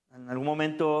algún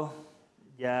momento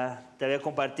ya te había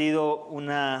compartido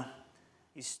una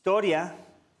historia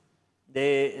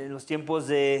de los tiempos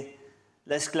de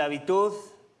la esclavitud,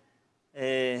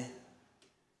 en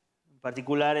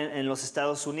particular en los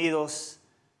Estados Unidos.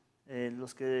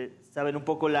 Los que saben un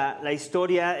poco la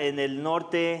historia, en el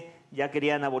norte ya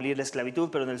querían abolir la esclavitud,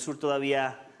 pero en el sur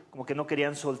todavía como que no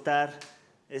querían soltar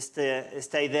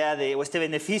esta idea o este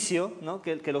beneficio, ¿no?,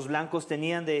 que los blancos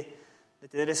tenían de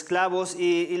tener esclavos.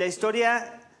 Y la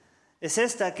historia es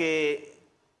esta, que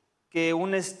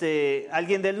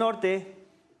alguien del norte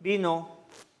vino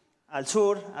al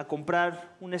sur a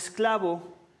comprar un esclavo,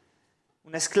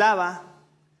 una esclava,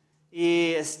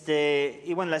 y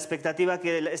bueno, la expectativa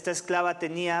que esta esclava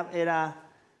tenía era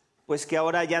pues que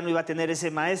ahora ya no iba a tener ese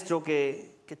maestro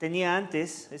que tenía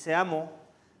antes, ese amo.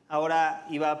 Ahora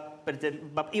iba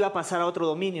a pasar a otro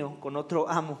dominio con otro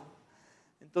amo.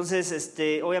 Entonces,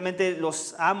 obviamente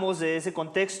los amos de ese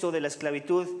contexto de la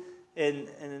esclavitud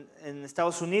en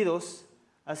Estados Unidos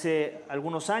hace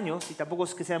algunos años, y tampoco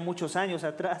es que sean muchos años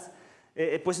atrás,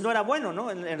 pues no era bueno,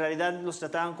 ¿no? En realidad los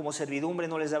trataban como servidumbre,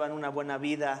 no les daban una buena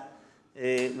vida,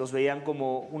 los veían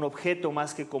como un objeto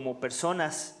más que como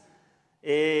personas.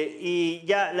 Y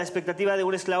ya la expectativa de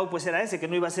un esclavo pues era que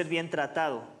no iba a ser bien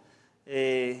tratado,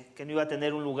 que no iba a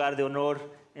tener un lugar de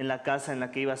honor en la casa en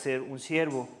la que iba a ser un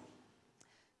siervo.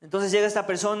 Entonces llega esta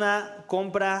persona,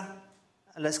 compra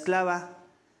a la esclava,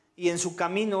 y en su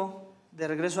camino de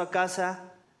regreso a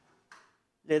casa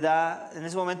le da, en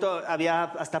ese momento había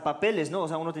hasta papeles, ¿no? O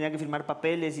sea, uno tenía que firmar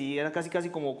papeles y era casi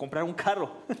como comprar un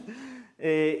carro.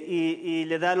 Y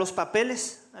le da los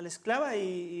papeles a la esclava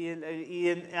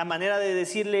y a manera de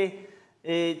decirle,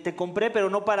 te compré, pero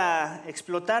no para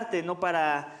explotarte, no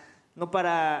para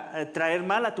traer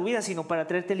mal a tu vida, sino para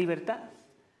traerte libertad.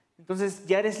 Entonces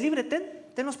ya eres libre,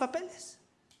 ten los papeles.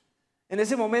 En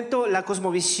ese momento la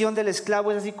cosmovisión del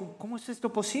esclavo es así, ¿cómo es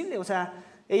esto posible? O sea,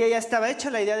 ella ya estaba hecha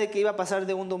la idea de que iba a pasar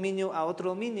de un dominio a otro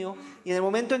dominio, y en el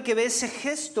momento en que ve ese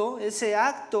gesto, ese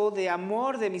acto de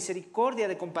amor, de misericordia,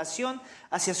 de compasión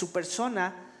hacia su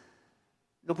persona,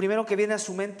 lo primero que viene a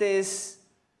su mente es,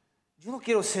 yo no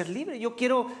quiero ser libre, yo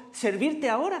quiero servirte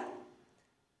ahora.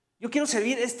 Yo quiero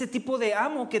servir este tipo de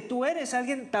amo que tú eres,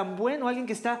 alguien tan bueno, alguien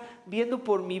que está viendo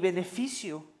por mi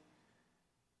beneficio.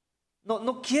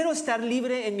 No quiero estar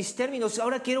libre en mis términos,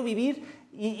 ahora quiero vivir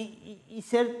y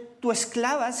ser tu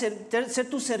esclava, ser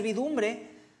tu servidumbre,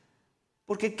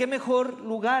 porque qué mejor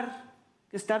lugar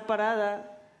que estar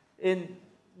parada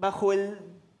bajo el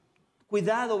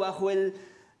cuidado, bajo el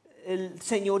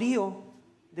señorío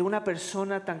de una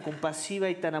persona tan compasiva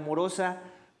y tan amorosa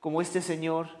como este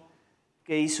señor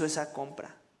que hizo esa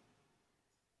compra.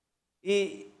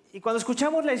 Y cuando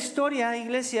escuchamos la historia,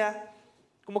 iglesia,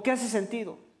 como que hace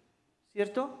sentido,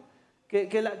 ¿cierto?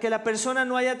 Que la persona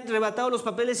no haya arrebatado los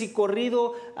papeles y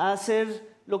corrido a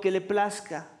hacer lo que le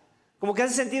plazca. Como que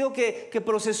hace sentido que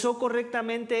procesó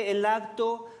correctamente el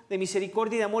acto de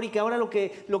misericordia y de amor, y que ahora lo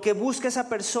que busca esa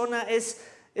persona es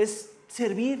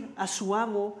servir a su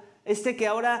amo, que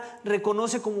ahora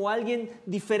reconoce como alguien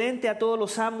diferente a todos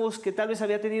los amos que tal vez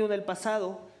había tenido en el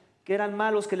pasado, que eran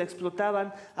malos, que le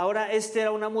explotaban. Ahora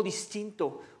era un amo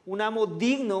distinto, un amo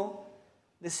digno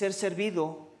de ser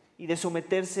servido y de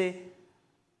someterse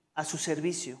a su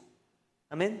servicio.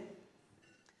 Amén.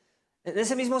 En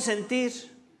ese mismo sentir,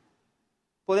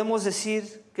 podemos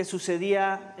decir que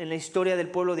sucedía en la historia del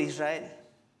pueblo de Israel.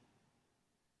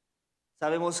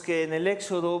 Sabemos que en el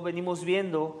Éxodo venimos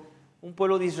viendo un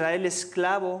pueblo de Israel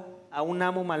esclavo a un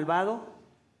amo malvado,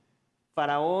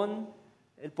 Faraón,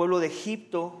 el pueblo de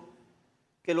Egipto,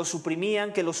 que los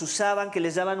suprimían, que los usaban, que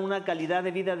les daban una calidad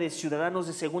de vida de ciudadanos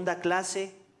de segunda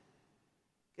clase,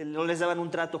 que no les daban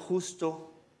un trato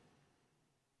justo,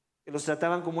 que los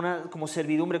trataban como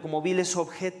servidumbre, como viles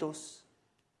objetos.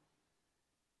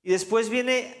 Y después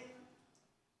viene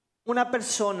una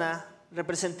persona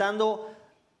representando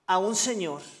a un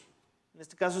señor, en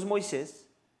este caso es Moisés,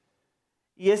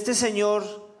 y este señor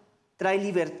trae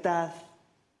libertad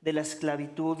de la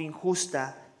esclavitud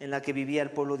injusta en la que vivía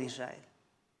el pueblo de Israel.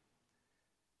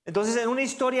 Entonces, en una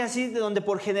historia así, de donde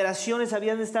por generaciones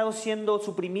habían estado siendo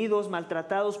suprimidos,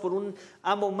 maltratados por un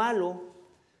amo malo,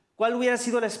 ¿cuál hubiera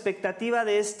sido la expectativa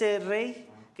de este rey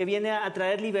que viene a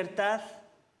traer libertad?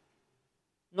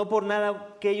 No por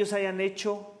nada que ellos hayan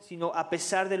hecho, sino a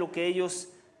pesar de lo que ellos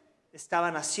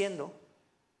estaban haciendo.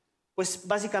 Pues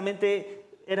básicamente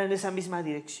era en esa misma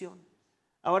dirección.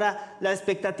 Ahora, la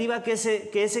expectativa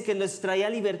que les traía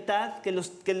libertad, que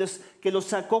los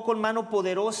sacó con mano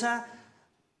poderosa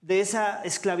de esa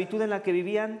esclavitud en la que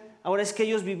vivían, ahora es que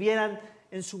ellos vivieran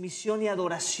en sumisión y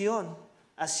adoración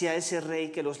hacia ese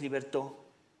rey que los libertó.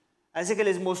 a ese que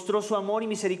les mostró su amor y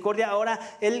misericordia. Ahora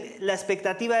la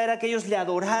expectativa era que ellos le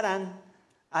adoraran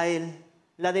a Él.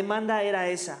 La demanda era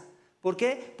esa. ¿Por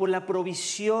qué? Por la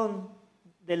provisión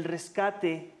del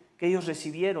rescate que ellos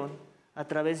recibieron a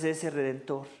través de ese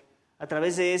Redentor, a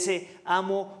través de ese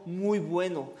amo muy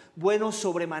bueno, bueno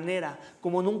sobremanera,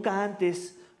 como nunca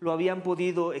antes lo habían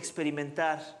podido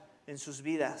experimentar en sus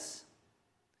vidas.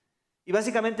 Y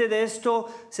básicamente de esto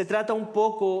se trata un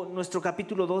poco nuestro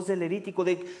capítulo 2 del Levítico,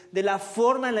 de la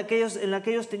forma en la que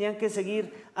ellos tenían que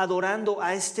seguir adorando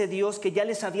a este Dios que ya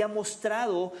les había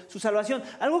mostrado su salvación.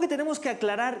 Algo que tenemos que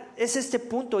aclarar es este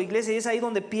punto, iglesia, y es ahí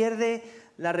donde pierde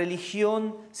la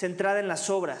religión centrada en las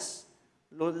obras,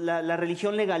 la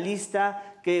religión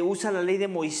legalista que usa la ley de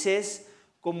Moisés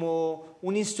como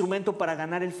un instrumento para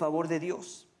ganar el favor de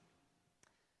Dios.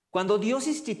 Cuando Dios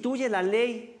instituye la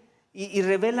ley y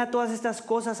revela todas estas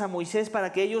cosas a Moisés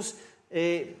para que ellos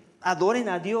adoren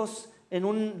a Dios en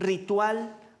un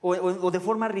ritual o de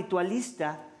forma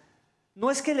ritualista,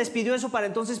 no es que les pidió eso para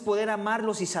entonces poder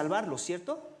amarlos y salvarlos,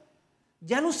 ¿cierto?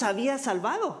 Ya los había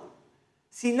salvado,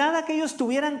 sin nada que ellos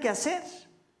tuvieran que hacer.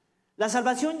 La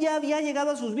salvación ya había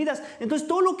llegado a sus vidas. Entonces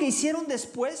todo lo que hicieron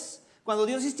después, cuando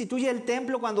Dios instituye el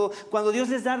templo, cuando Dios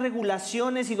les da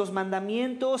regulaciones y los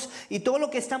mandamientos y todo lo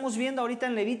que estamos viendo ahorita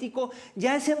en Levítico,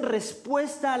 ya es en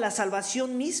respuesta a la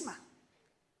salvación misma.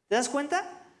 ¿Te das cuenta?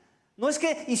 No es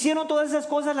que hicieron todas esas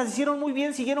cosas, las hicieron muy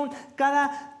bien, siguieron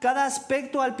cada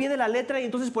aspecto al pie de la letra y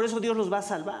entonces por eso Dios los va a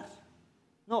salvar.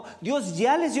 No, Dios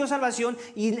ya les dio salvación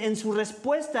y en su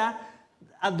respuesta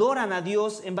adoran a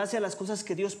Dios en base a las cosas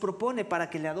que Dios propone para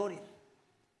que le adoren.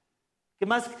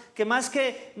 Que más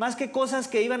que cosas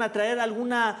que iban a traer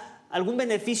algún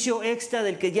beneficio extra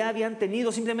del que ya habían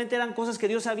tenido, simplemente eran cosas que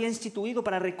Dios había instituido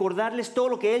para recordarles todo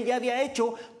lo que Él ya había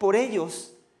hecho por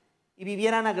ellos y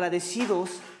vivieran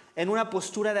agradecidos en una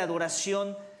postura de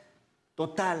adoración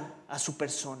total a su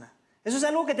persona. Eso es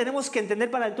algo que tenemos que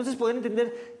entender para entonces poder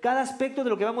entender cada aspecto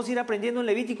de lo que vamos a ir aprendiendo en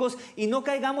Levíticos y no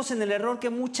caigamos en el error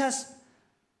que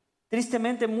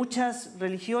tristemente muchas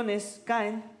religiones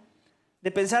caen, de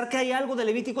pensar que hay algo de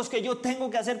Levíticos que yo tengo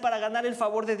que hacer para ganar el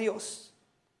favor de Dios.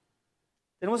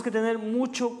 Tenemos que tener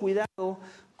mucho cuidado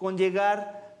con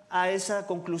llegar a esa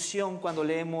conclusión cuando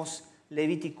leemos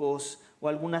Levíticos o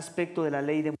algún aspecto de la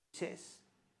ley de Moisés.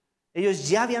 Ellos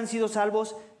ya habían sido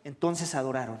salvos, entonces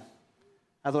adoraron.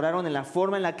 Adoraron en la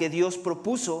forma en la que Dios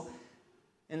propuso,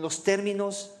 en los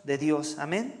términos de Dios.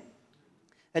 Amén.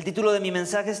 El título de mi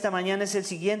mensaje esta mañana es el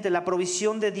siguiente: la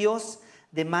provisión de Dios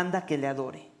demanda que le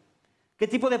adore. ¿Qué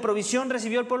tipo de provisión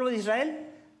recibió el pueblo de Israel?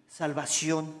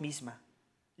 Salvación misma,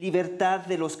 libertad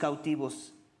de los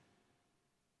cautivos.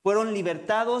 Fueron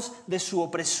libertados de su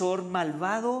opresor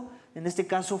malvado, en este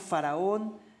caso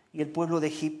Faraón y el pueblo de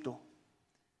Egipto.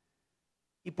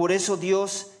 Y por eso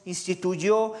Dios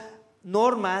instituyó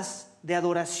normas de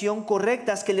adoración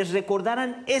correctas que les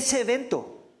recordaran ese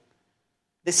evento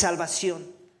de salvación,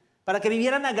 para que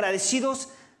vivieran agradecidos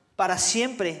para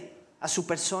siempre a su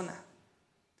persona.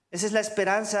 Esa es la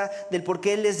esperanza del por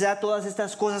qué Él les da todas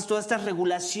estas cosas, todas estas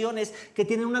regulaciones que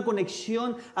tienen una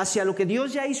conexión hacia lo que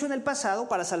Dios ya hizo en el pasado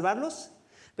para salvarlos,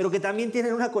 pero que también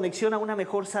tienen una conexión a una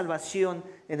mejor salvación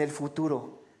en el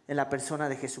futuro, en la persona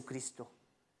de Jesucristo.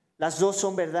 Las dos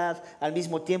son verdad al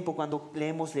mismo tiempo cuando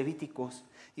leemos Levíticos.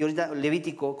 Y ahorita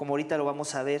Levítico, como ahorita lo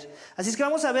vamos a ver. Así es que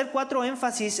vamos a ver 4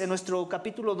 énfasis en nuestro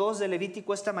capítulo 2 de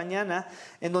Levítico esta mañana,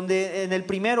 en donde en el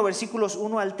primero, versículos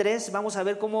 1 al 3, vamos a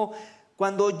ver cómo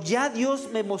cuando ya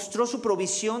Dios me mostró su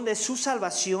provisión de su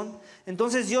salvación,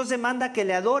 entonces Dios demanda que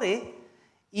le adore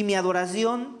y mi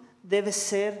adoración debe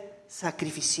ser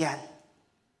sacrificial.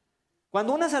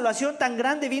 Cuando una salvación tan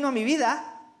grande vino a mi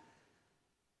vida,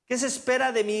 ¿qué se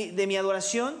espera de mi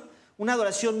adoración? Una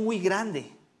adoración muy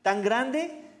grande, tan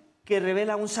grande que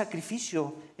revela un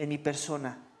sacrificio en mi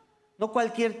persona. No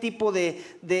cualquier tipo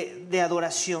de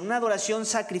adoración, una adoración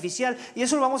sacrificial. Y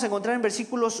eso lo vamos a encontrar en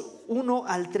versículos 1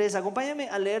 al 3. Acompáñame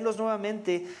a leerlos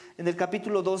nuevamente en el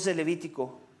capítulo 2 de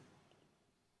Levítico.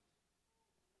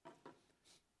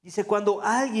 Dice: cuando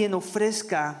alguien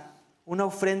ofrezca una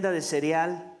ofrenda de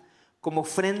cereal como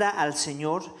ofrenda al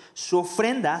Señor, su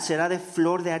ofrenda será de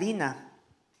flor de harina,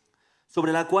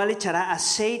 sobre la cual echará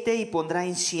aceite y pondrá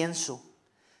incienso.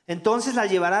 Entonces la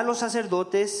llevará a los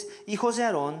sacerdotes, hijos de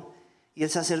Aarón, y el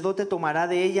sacerdote tomará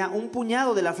de ella un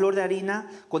puñado de la flor de harina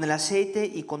con el aceite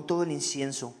y con todo el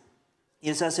incienso. Y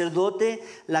el sacerdote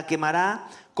la quemará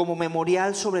como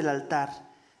memorial sobre el altar.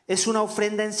 Es una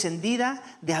ofrenda encendida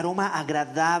de aroma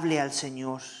agradable al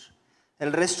Señor.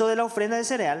 El resto de la ofrenda de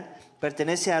cereal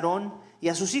pertenece a Aarón y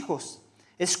a sus hijos.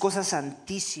 Es cosa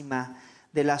santísima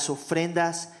de las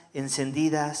ofrendas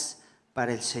encendidas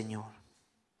para el Señor.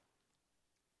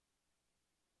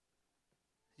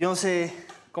 Yo no sé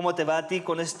cómo te va a ti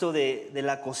con esto de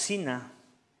la cocina,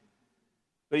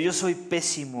 pero yo soy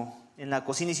pésimo en la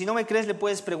cocina. Y si no me crees, le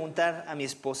puedes preguntar a mi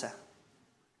esposa.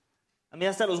 A mí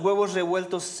hasta los huevos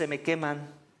revueltos se me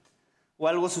queman, o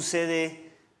algo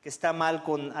sucede que está mal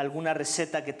con alguna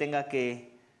receta que tenga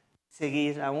que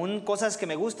seguir. Aún cosas que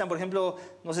me gustan, por ejemplo,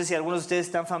 no sé si algunos de ustedes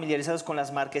están familiarizados con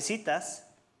las marquesitas.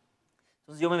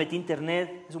 Entonces yo me metí a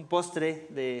internet, es un postre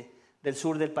del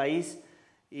sur del país,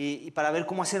 y para ver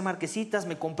cómo hacer marquesitas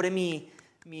me compré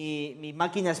mi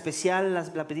máquina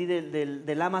especial, la pedí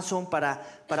del Amazon para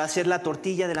hacer la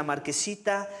tortilla de la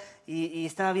marquesita, y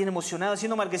estaba bien emocionado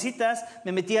haciendo marquesitas.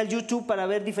 Me metí al YouTube para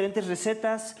ver diferentes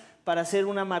recetas para hacer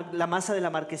la masa de la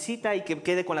marquesita y que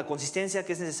quede con la consistencia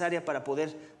que es necesaria para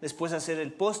poder después hacer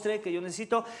el postre que yo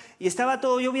necesito. Y estaba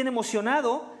todo yo bien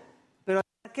emocionado, pero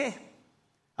 ¿qué?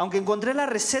 Aunque encontré la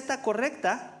receta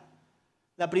correcta,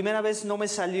 la primera vez no me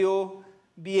salió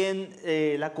bien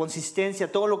la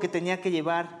consistencia, todo lo que tenía que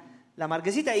llevar la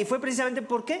marquesita. Y fue precisamente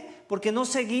 ¿por qué? Porque no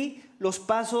seguí los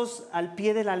pasos al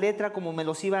pie de la letra como me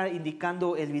los iba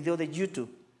indicando el video de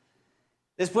YouTube.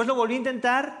 Después lo volví a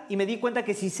intentar y me di cuenta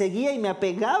que si seguía y me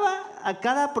apegaba a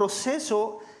cada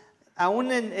proceso,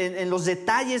 aún en los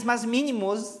detalles más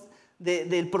mínimos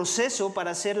del proceso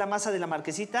para hacer la masa de la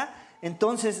marquesita,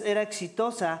 entonces era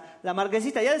exitosa la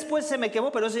marquesita. Ya después se me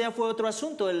quemó, pero ese ya fue otro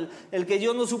asunto, el que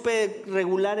yo no supe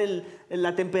regular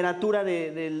la temperatura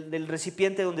del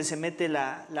recipiente donde se mete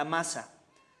la masa.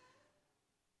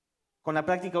 Con la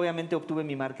práctica obviamente obtuve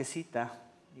mi marquesita,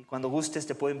 y cuando gustes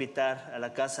te puedo invitar a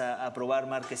la casa a probar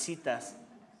marquesitas.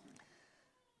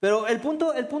 Pero el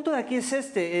punto de aquí es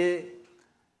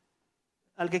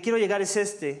al que quiero llegar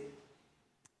es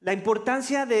la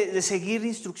importancia de seguir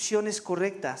instrucciones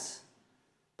correctas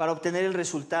para obtener el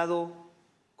resultado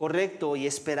correcto y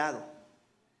esperado.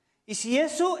 Y si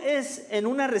eso es en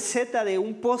una receta de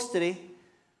un postre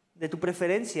de tu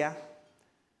preferencia,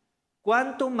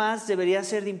 ¿cuánto más debería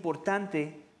ser de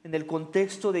importante en el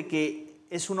contexto de que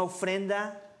es una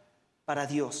ofrenda para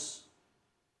Dios?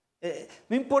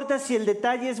 No importa si el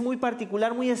detalle es muy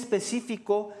particular, muy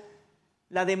específico,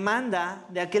 la demanda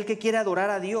de aquel que quiere adorar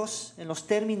a Dios en los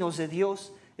términos de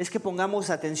Dios es que pongamos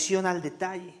atención al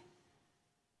detalle.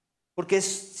 Porque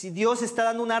si Dios está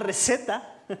dando una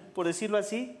receta, por decirlo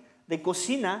así, de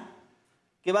cocina,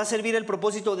 que va a servir el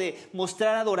propósito de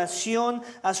mostrar adoración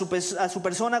a su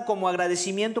persona como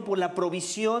agradecimiento por la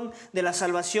provisión de la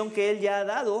salvación que Él ya ha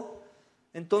dado,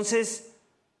 entonces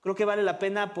creo que vale la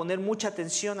pena poner mucha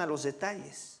atención a los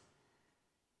detalles.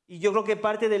 Y yo creo que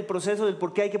parte del proceso del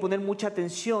por qué hay que poner mucha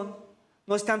atención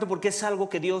no es tanto porque es algo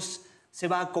que Dios se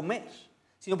va a comer,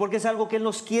 sino porque es algo que Él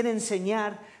nos quiere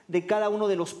enseñar de cada uno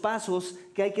de los pasos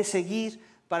que hay que seguir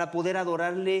para poder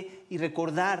adorarle y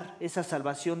recordar esa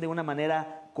salvación de una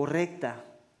manera correcta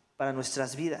para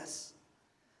nuestras vidas.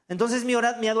 Entonces mi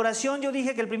adoración, yo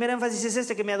dije que el primer énfasis es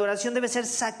que mi adoración debe ser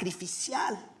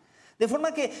sacrificial. De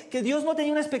forma que Dios no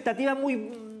tenía una expectativa muy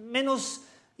menos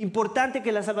importante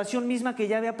que la salvación misma que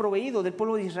ya había proveído del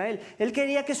pueblo de Israel. Él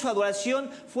quería que su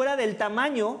adoración fuera del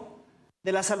tamaño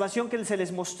de la salvación que Él se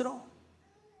les mostró,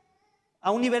 a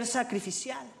un nivel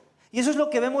sacrificial. Y eso es lo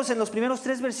que vemos en los primeros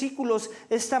 3 versículos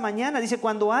esta mañana. Dice,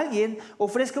 cuando alguien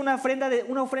ofrezca una ofrenda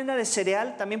de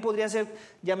cereal, también podría ser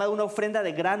llamada una ofrenda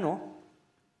de grano,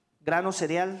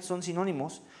 cereal son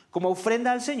sinónimos, como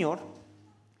ofrenda al Señor,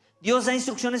 Dios da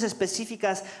instrucciones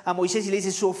específicas a Moisés y le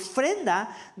dice, su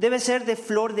ofrenda debe ser de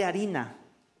flor de harina.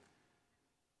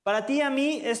 Para ti y a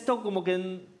mí esto como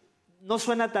que no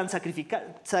suena tan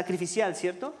sacrificial,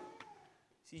 ¿cierto?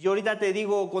 Si yo ahorita te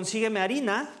digo, consígueme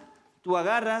harina, tú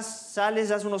agarras, sales,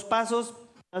 das unos pasos,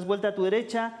 das vuelta a tu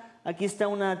derecha, aquí está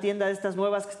una tienda de estas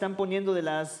nuevas que están poniendo de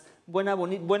las bueno,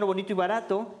 bonito y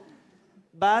barato,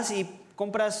 vas y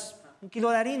compras 1 kilo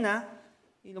de harina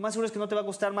y lo más seguro es que no te va a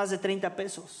costar más de 30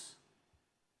 pesos.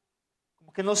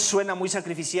 Como que no suena muy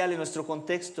sacrificial en nuestro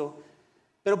contexto.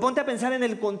 Pero ponte a pensar en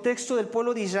el contexto del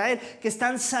pueblo de Israel, que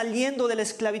están saliendo de la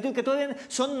esclavitud, que todavía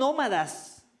son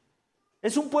nómadas.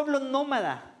 Es un pueblo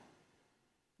nómada.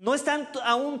 No están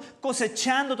aún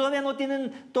cosechando, todavía no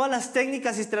tienen todas las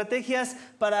técnicas y estrategias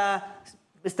para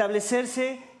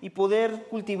establecerse y poder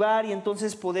cultivar y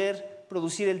entonces poder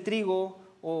producir el trigo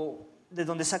o de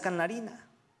donde sacan la harina.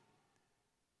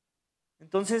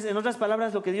 Entonces, en otras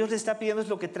palabras, lo que Dios les está pidiendo es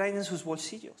lo que traen en sus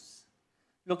bolsillos.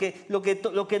 Lo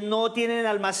que no tienen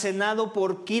almacenado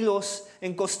por kilos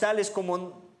en costales,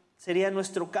 como sería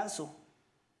nuestro caso.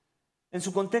 En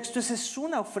su contexto, esa es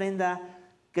una ofrenda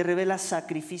que revela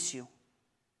sacrificio.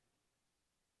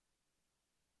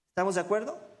 ¿Estamos de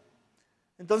acuerdo?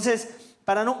 Entonces,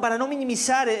 para no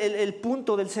minimizar el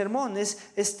punto del sermón, le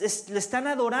están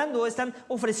adorando, están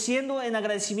ofreciendo en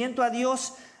agradecimiento a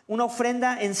Dios una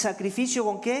ofrenda en sacrificio.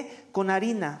 ¿Con qué? Con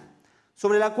harina,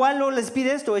 sobre la cual luego les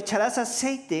pide esto: echarás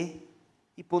aceite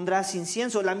y pondrás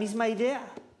incienso. La misma idea.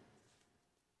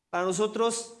 Para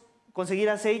nosotros conseguir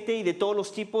aceite y de todos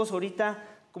los tipos ahorita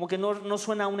como que no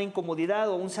suena a una incomodidad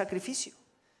o a un sacrificio,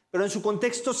 pero en su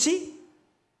contexto sí.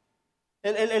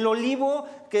 El olivo,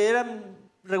 que era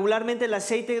regularmente el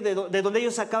aceite de donde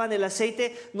ellos sacaban el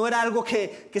aceite, no era algo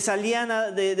que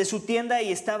salían de su tienda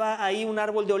y estaba ahí un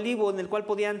árbol de olivo en el cual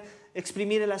podían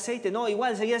exprimir el aceite. No,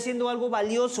 igual seguía siendo algo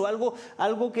valioso,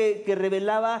 algo que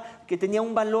revelaba que tenía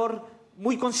un valor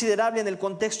muy considerable en el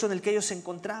contexto en el que ellos se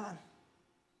encontraban.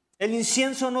 El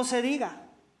incienso no se diga.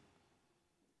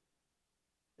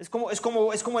 Es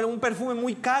como un perfume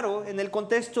muy caro en el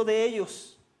contexto de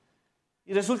ellos.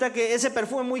 Y resulta que ese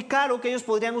perfume muy caro que ellos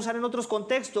podrían usar en otros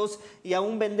contextos y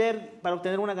aún vender para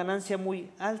obtener una ganancia muy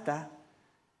alta,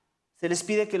 se les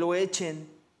pide que lo echen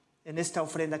en esta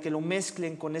ofrenda, que lo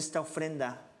mezclen con esta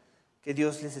ofrenda que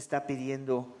Dios les está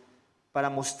pidiendo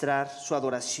para mostrar su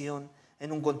adoración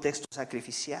en un contexto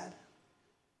sacrificial.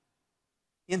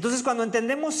 Y entonces cuando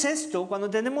entendemos esto, cuando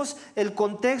entendemos el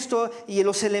contexto y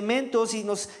los elementos y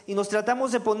nos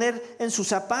tratamos de poner en sus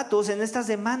zapatos, en estas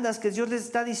demandas que Dios les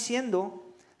está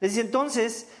diciendo, les dice: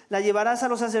 entonces la llevarás a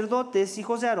los sacerdotes,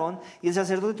 hijos de Aarón, y el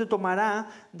sacerdote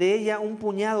tomará de ella un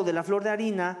puñado de la flor de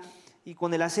harina y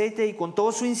con el aceite y con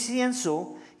todo su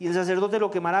incienso, y el sacerdote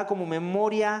lo quemará como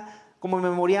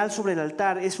memorial sobre el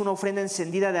altar. Es una ofrenda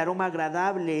encendida de aroma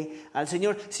agradable al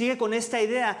Señor. Sigue con esta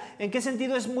idea. ¿En qué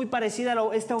sentido es muy parecida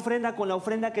esta ofrenda con la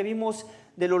ofrenda que vimos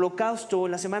del holocausto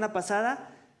la semana pasada?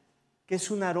 Que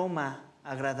es un aroma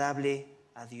agradable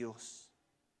a Dios.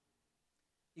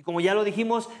 Y como ya lo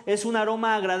dijimos, es un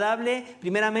aroma agradable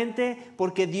primeramente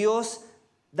porque Dios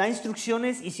da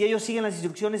instrucciones, y si ellos siguen las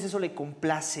instrucciones, eso le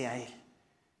complace a Él.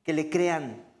 Que le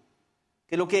crean.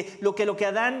 Que lo que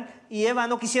Adán y Eva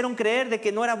no quisieron creer, de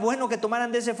que no era bueno que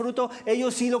tomaran de ese fruto,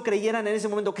 ellos sí lo creyeran en ese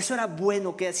momento, que eso era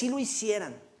bueno, que así lo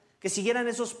hicieran, que siguieran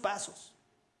esos pasos.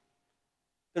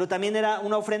 Pero también era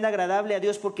una ofrenda agradable a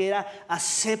Dios porque era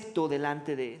acepto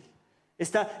delante de Él.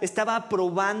 Estaba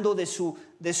aprobando de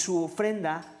su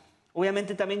ofrenda.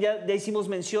 Obviamente también ya hicimos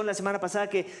mención la semana pasada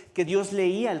que Dios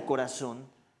leía el corazón.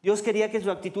 Dios quería que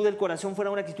su actitud del corazón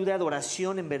fuera una actitud de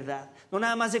adoración en verdad, no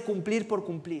nada más de cumplir por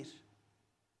cumplir.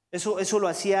 Eso lo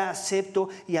hacía acepto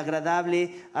y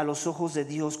agradable a los ojos de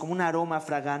Dios, como un aroma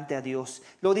fragante a Dios.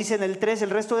 Luego dice en el 3, el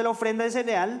resto de la ofrenda de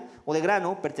cereal o de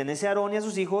grano pertenece a Aarón y a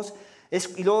sus hijos.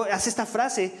 Y luego hace esta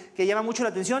frase que llama mucho la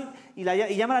atención y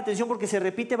llama la atención porque se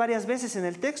repite varias veces en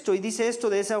el texto. Y dice esto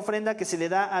de esa ofrenda que se le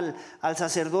da al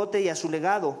sacerdote y a su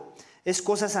legado. Es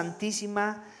cosa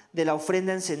santísima de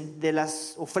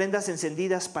las ofrendas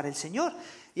encendidas para el Señor.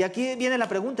 Y aquí viene la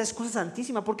pregunta: ¿es cosa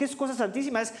santísima? ¿Por qué es cosa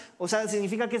santísima?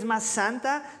 ¿Significa que es más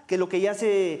santa que lo que ya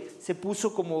se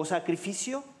puso como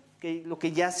sacrificio? ¿Que lo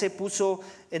que ya se puso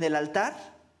en el altar?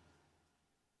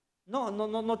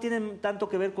 No tienen tanto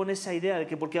que ver con esa idea de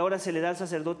que porque ahora se le da al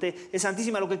sacerdote es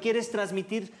santísima. Lo que quiere es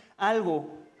transmitir algo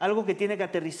que tiene que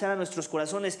aterrizar a nuestros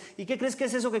corazones. ¿Y qué crees que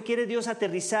es eso que quiere Dios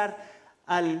aterrizar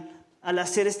al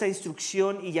hacer esta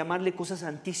instrucción y llamarle cosa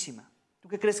santísima? ¿Tú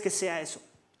qué crees que sea eso?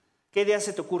 ¿Qué ideas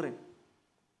se te ocurren?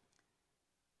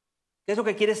 ¿Qué es lo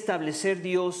que quiere establecer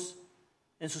Dios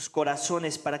en sus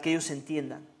corazones para que ellos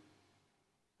entiendan?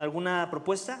 ¿Alguna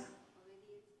propuesta?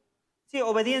 Sí,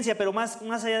 obediencia, pero más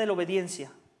allá de la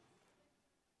obediencia.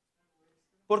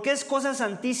 ¿Por qué es cosa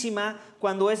santísima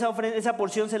cuando esa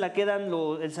porción se la quedan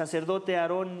el sacerdote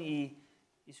Aarón y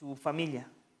su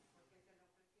familia?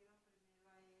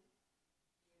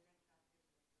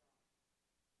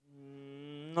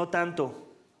 No tanto.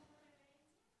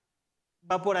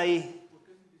 Va por ahí.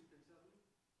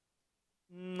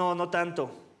 No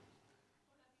tanto.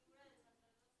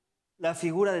 La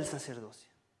figura del sacerdocio.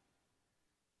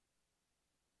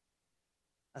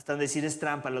 Hasta decir es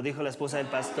trampa, lo dijo la esposa del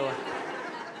pastor.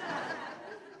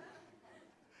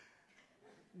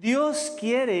 Dios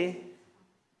quiere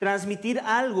transmitir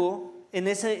algo en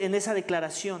esa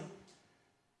declaración.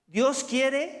 Dios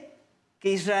quiere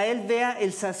que Israel vea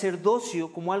el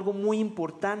sacerdocio como algo muy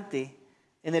importante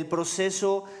en el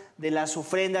proceso de las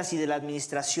ofrendas y de la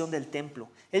administración del templo.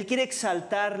 Él quiere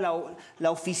exaltar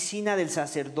la oficina del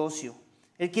sacerdocio.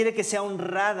 Él quiere que sea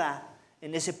honrada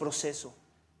en ese proceso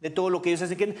de todo lo que ellos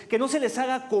hacen. Que no se les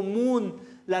haga común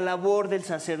la labor del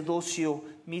sacerdocio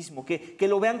mismo. Que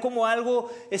lo vean como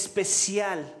algo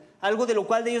especial, algo de lo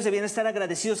cual ellos debían estar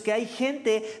agradecidos, que hay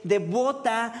gente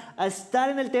devota a estar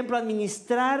en el templo, a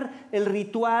administrar el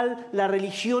ritual, la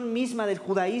religión misma del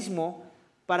judaísmo.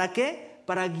 ¿Para qué?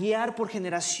 Para guiar por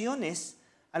generaciones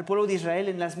al pueblo de Israel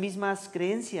en las mismas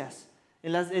creencias,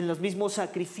 en los mismos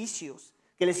sacrificios,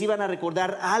 que les iban a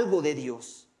recordar algo de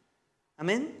Dios.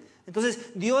 Amén.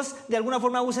 Entonces Dios de alguna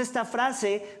forma usa esta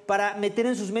frase para meter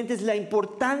en sus mentes la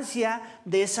importancia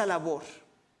de esa labor.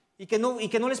 Y que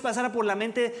no les pasara por la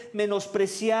mente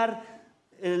menospreciar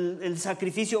el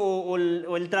sacrificio o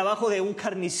el trabajo de un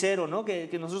carnicero, ¿no? Que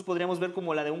nosotros podríamos ver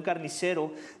como la de un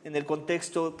carnicero en el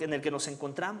contexto en el que nos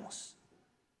encontramos.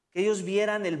 Que ellos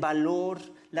vieran el valor,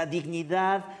 la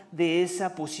dignidad de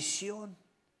esa posición.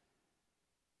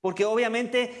 Porque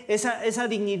obviamente esa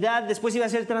dignidad después iba a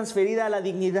ser transferida a la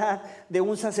dignidad de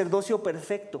un sacerdocio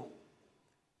perfecto.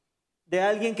 De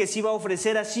alguien que se iba a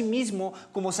ofrecer a sí mismo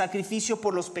como sacrificio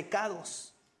por los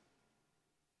pecados.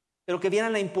 Pero que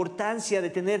vieran la importancia de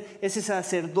tener ese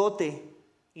sacerdote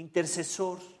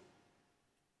intercesor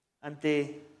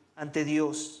ante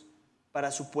Dios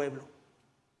para su pueblo.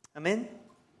 Amén.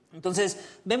 Entonces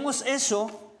vemos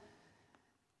eso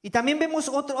y también vemos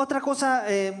otra cosa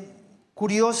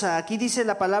curiosa. Aquí dice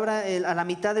la palabra a la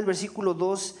mitad del versículo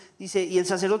 2, dice, y el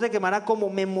sacerdote quemará como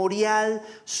memorial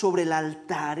sobre el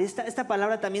altar. Esta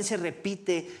palabra también se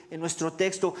repite en nuestro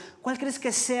texto. ¿Cuál crees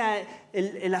que sea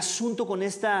el asunto con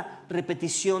esta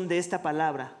repetición de esta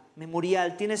palabra?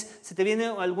 Memorial. ¿Se te viene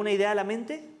alguna idea a la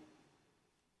mente?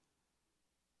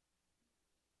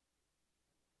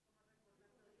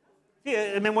 Sí,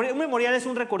 un memorial es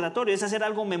un recordatorio, es hacer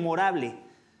algo memorable.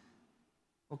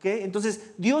 ¿Ok?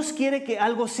 Entonces, Dios quiere que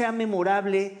algo sea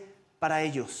memorable para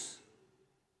ellos.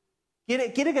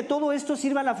 Quiere que todo esto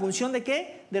sirva a la función ¿de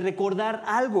qué? De recordar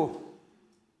algo.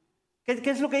 ¿Qué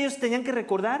es lo que ellos tenían que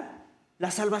recordar? La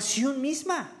salvación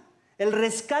misma, el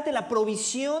rescate, la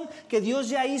provisión que Dios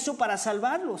ya hizo para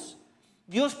salvarlos.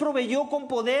 Dios proveyó con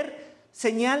poder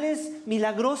señales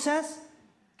milagrosas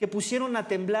que pusieron a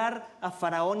temblar a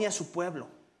Faraón y a su pueblo.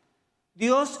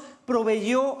 Dios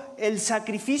proveyó el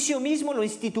sacrificio mismo, lo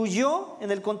instituyó en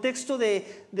el contexto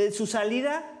de su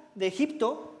salida de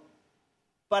Egipto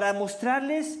para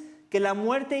mostrarles que la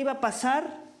muerte iba a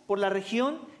pasar por la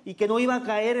región y que no iba a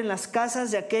caer en las casas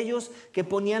de aquellos que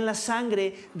ponían la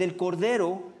sangre del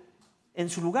cordero en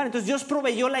su lugar. Entonces Dios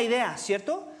proveyó la idea,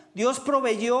 ¿cierto? Dios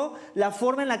proveyó la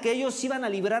forma en la que ellos iban a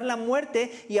librar la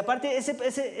muerte y aparte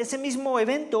ese mismo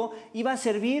evento iba a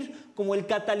servir como el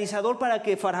catalizador para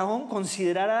que Faraón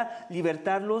considerara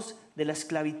libertarlos de la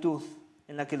esclavitud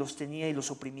en la que los tenía y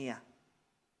los oprimía.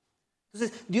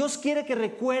 Entonces Dios quiere que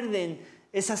recuerden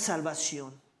esa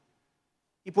salvación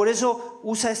y por eso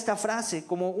usa esta frase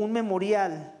como un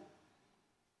memorial.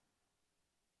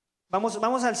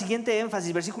 Vamos al siguiente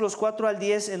énfasis, versículos 4 al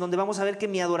 10, en donde vamos a ver que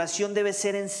mi adoración debe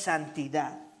ser en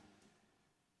santidad.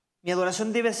 Mi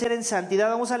adoración debe ser en santidad.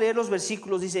 Vamos a leer los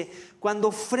versículos. Dice, cuando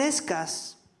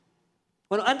ofrezcas...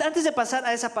 Bueno, antes de pasar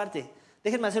a esa parte,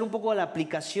 déjenme hacer un poco la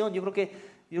aplicación. Yo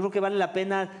creo que vale la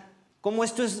pena. ¿Cómo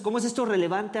es esto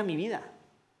relevante a mi vida?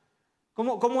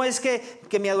 ¿Cómo es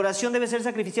que mi adoración debe ser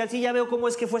sacrificial? Sí, ya veo cómo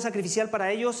es que fue sacrificial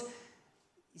para ellos.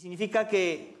 ¿Y significa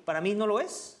que para mí no lo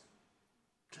es?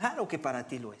 Claro que para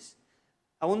ti lo es.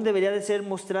 Aún debería de ser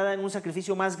mostrada en un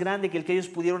sacrificio más grande que el que ellos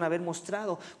pudieron haber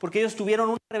mostrado, porque ellos tuvieron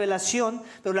una revelación,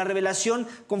 pero la revelación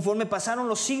conforme pasaron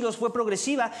los siglos fue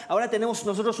progresiva. Ahora tenemos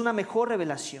nosotros una mejor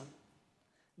revelación,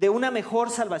 de una mejor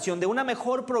salvación, de una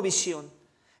mejor provisión.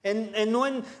 No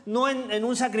en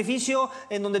un sacrificio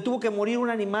en donde tuvo que morir un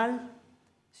animal,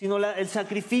 sino el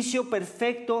sacrificio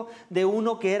perfecto de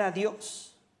uno que era Dios.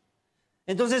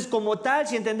 Entonces, como tal,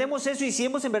 si entendemos eso y si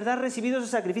hemos en verdad recibido ese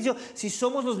sacrificio, si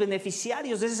somos los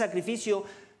beneficiarios de ese sacrificio,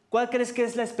 ¿cuál crees que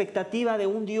es la expectativa de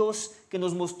un Dios que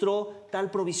nos mostró tal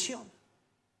provisión?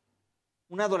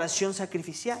 Una adoración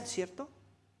sacrificial, ¿cierto?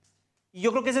 Y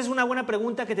yo creo que esa es una buena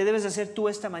pregunta que te debes hacer tú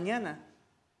esta mañana.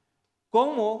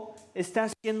 ¿Cómo está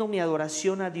siendo mi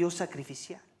adoración a Dios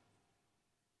sacrificial?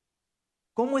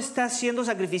 ¿Cómo está siendo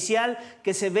sacrificial,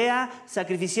 que se vea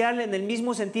sacrificial en el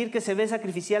mismo sentir que se ve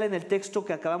sacrificial en el texto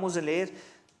que acabamos de leer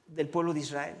del pueblo de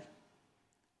Israel?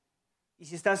 Y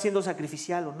si está siendo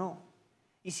sacrificial o no.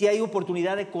 Y si hay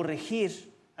oportunidad de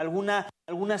corregir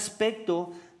algún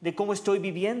aspecto de cómo estoy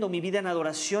viviendo mi vida en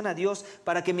adoración a Dios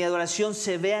para que mi adoración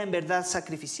se vea en verdad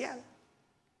sacrificial.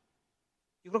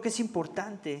 Yo creo que es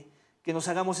importante que nos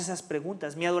hagamos esas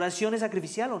preguntas. ¿Mi adoración es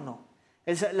sacrificial o no?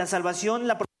 La salvación,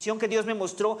 la provisión que Dios me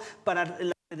mostró para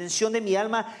la redención de mi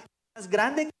alma es más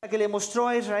grande que la que le mostró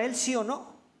a Israel, ¿sí o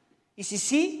no? Y si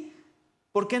sí,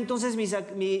 ¿por qué entonces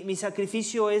mi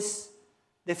sacrificio es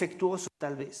defectuoso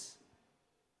tal vez?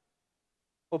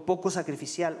 o poco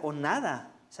sacrificial, o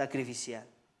nada sacrificial.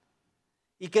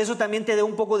 Y que eso también te dé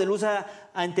un poco de luz a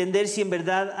entender si en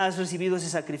verdad has recibido ese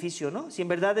sacrificio, ¿no? Si en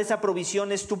verdad esa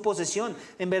provisión es tu posesión,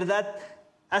 en verdad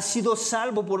has sido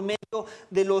salvo por medio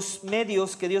de los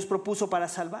medios que Dios propuso para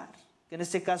salvar, que en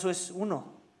este caso es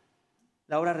uno,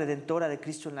 la obra redentora de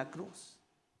Cristo en la cruz.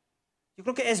 Yo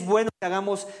creo que es bueno que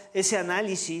hagamos ese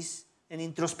análisis en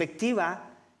introspectiva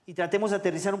y tratemos de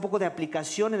aterrizar un poco de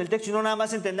aplicación en el texto y no nada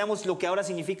más entendamos lo que ahora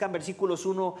significan versículos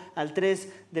 1 al 3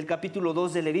 del capítulo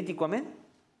 2 de Levítico, amén.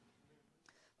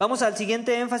 Vamos al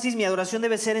siguiente énfasis: mi adoración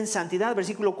debe ser en santidad,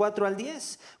 versículo 4 al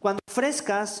 10. Cuando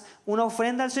ofrezcas una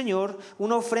ofrenda al Señor,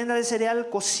 una ofrenda de cereal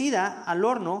cocida al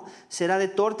horno, será de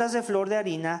tortas de flor de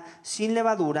harina sin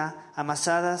levadura,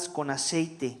 amasadas con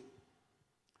aceite,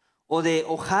 o de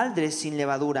hojaldres sin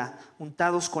levadura,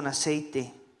 untados con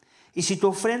aceite. Y si tu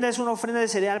ofrenda es una ofrenda de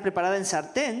cereal preparada en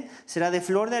sartén, será de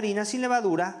flor de harina sin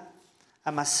levadura,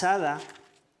 amasada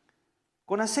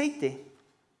con aceite.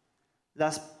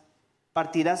 Las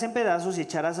partirás en pedazos y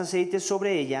echarás aceite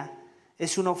sobre ella.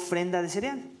 Es una ofrenda de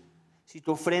cereal. Si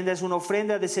tu ofrenda es una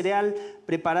ofrenda de cereal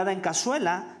preparada en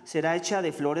cazuela, será hecha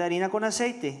de flor de harina con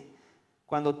aceite.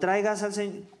 Cuando traigas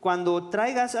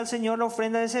al Señor la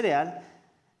ofrenda de cereal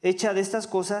hecha de estas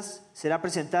cosas, será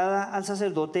presentada al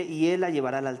sacerdote y él la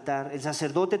llevará al altar. El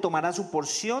sacerdote tomará su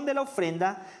porción de la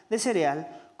ofrenda de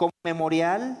cereal como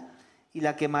memorial y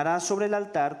la quemará sobre el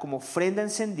altar como ofrenda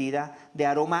encendida de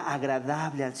aroma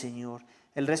agradable al Señor.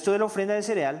 El resto de la ofrenda de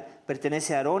cereal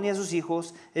pertenece a Aarón y a sus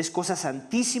hijos, es cosa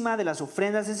santísima de las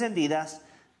ofrendas encendidas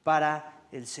para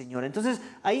el Señor. Entonces,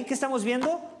 ahí que estamos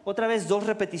viendo, otra vez dos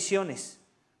repeticiones: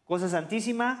 cosa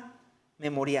santísima,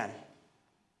 memorial,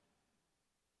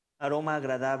 aroma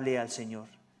agradable al Señor.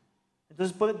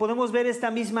 Entonces podemos ver esta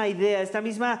misma idea, esta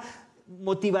misma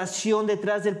motivación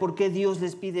detrás del por qué Dios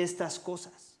les pide estas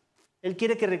cosas. Él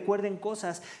quiere que recuerden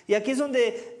cosas. Y aquí es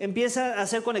donde empieza a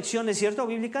hacer conexiones, ¿cierto?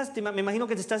 Bíblicas. Me imagino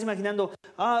que te estás imaginando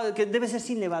que debe ser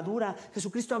sin levadura.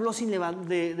 Jesucristo habló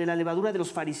de la levadura de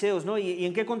los fariseos, ¿no? ¿Y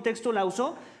en qué contexto la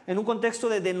usó? En un contexto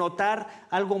de denotar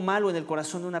algo malo en el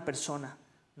corazón de una persona,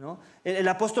 ¿no? El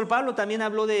apóstol Pablo también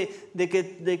habló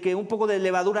de que un poco de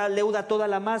levadura leuda toda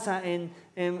la masa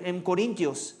en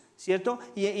Corintios, ¿cierto?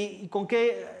 ¿Y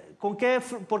por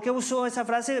qué usó esa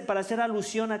frase? Para hacer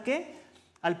alusión ¿a qué?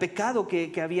 Al pecado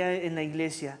que había en la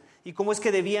iglesia y cómo es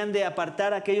que debían de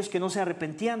apartar a aquellos que no se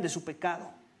arrepentían de su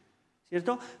pecado,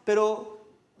 ¿cierto? Pero,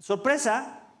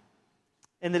 sorpresa,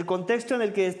 en el contexto en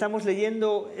el que estamos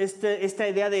leyendo esta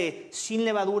idea de sin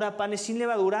levadura, panes sin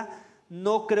levadura,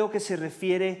 no creo que se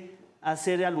refiere a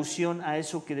hacer alusión a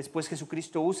eso que después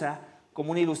Jesucristo usa como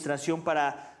una ilustración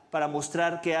para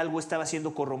mostrar que algo estaba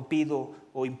siendo corrompido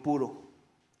o impuro.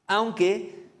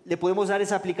 Aunque le podemos dar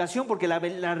esa aplicación porque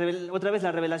otra vez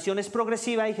la revelación es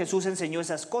progresiva y Jesús enseñó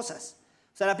esas cosas.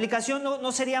 O sea, la aplicación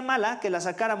no sería mala que la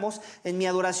sacáramos en mi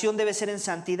adoración debe ser en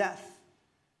santidad.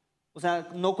 O sea,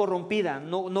 no corrompida,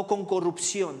 no con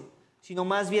corrupción, sino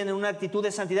más bien en una actitud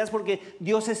de santidad, porque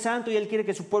Dios es santo y Él quiere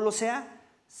que su pueblo sea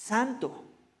santo.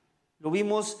 Lo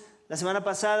vimos la semana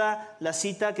pasada, la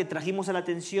cita que trajimos a la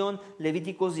atención,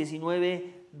 Levítico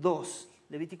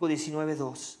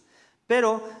 19:2.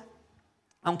 Pero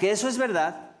aunque eso es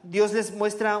verdad, Dios les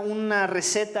muestra una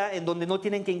receta en donde no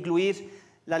tienen que incluir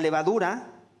la levadura.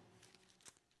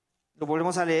 Lo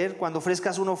volvemos a leer: cuando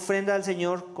ofrezcas una ofrenda al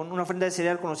Señor con una ofrenda de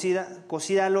cereal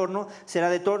cocida al horno, será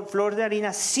de flor de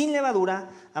harina sin levadura,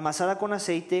 amasada con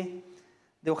aceite,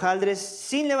 de hojaldres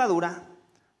sin levadura,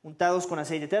 untados con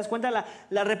aceite. ¿Te das cuenta?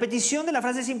 La repetición de la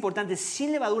frase es importante: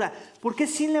 sin levadura. ¿Por qué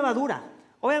sin levadura?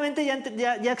 Obviamente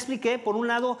ya expliqué, por un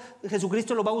lado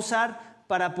Jesucristo lo va a usar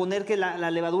para poner que la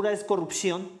levadura es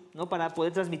corrupción, ¿no? Para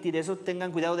poder transmitir eso.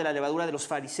 Tengan cuidado de la levadura de los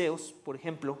fariseos, por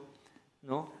ejemplo,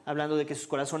 ¿no? Hablando de que sus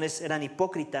corazones eran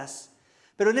hipócritas.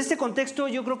 Pero en este contexto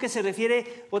yo creo que se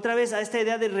refiere otra vez a esta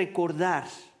idea de recordar.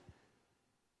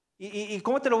 ¿Y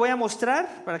cómo te lo voy a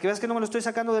mostrar? Para que veas que no me lo estoy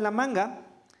sacando de la manga.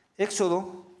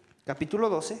 Éxodo, capítulo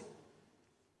 12,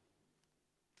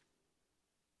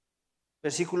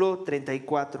 versículo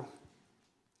 34.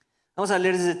 Vamos a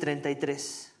leer desde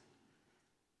 33.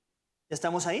 ¿Ya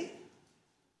estamos ahí?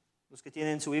 Los que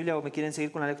tienen su Biblia o me quieren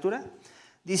seguir con la lectura.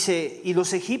 Dice: y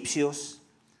los egipcios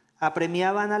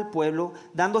apremiaban al pueblo,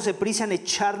 dándose prisa en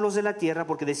echarlos de la tierra,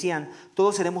 porque decían: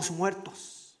 todos seremos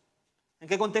muertos. ¿En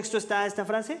qué contexto está esta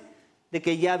frase? De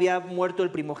que ya había muerto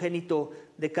el primogénito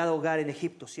de cada hogar en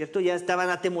Egipto, ¿cierto? Ya estaban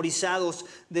atemorizados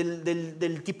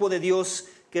del tipo de Dios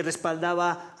que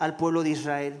respaldaba al pueblo de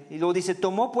Israel. Y luego dice: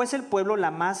 tomó pues el pueblo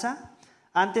la masa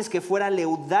antes que fuera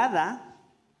leudada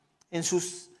en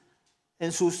sus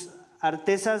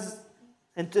artesas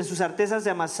en sus artesas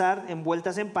de amasar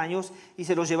envueltas en paños y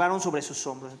se los llevaron sobre sus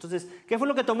hombros. Entonces, ¿qué fue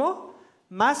lo que tomó?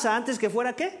 Masa antes que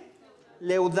fuera ¿qué?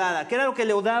 Leudada. ¿Qué era lo que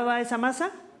leudaba esa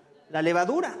masa? La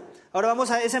levadura. Ahora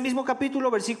vamos a ese mismo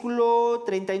capítulo, versículo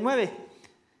 39.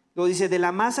 Lo dice, de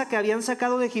la masa que habían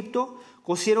sacado de Egipto,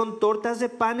 cocieron tortas de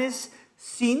panes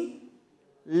sin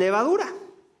levadura,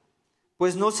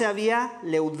 pues no se había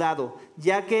leudado,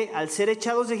 ya que al ser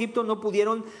echados de Egipto no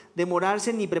pudieron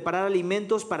demorarse ni preparar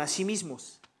alimentos para sí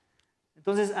mismos.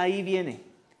 Entonces ahí viene.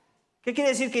 ¿Qué quiere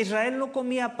decir? ¿Que Israel no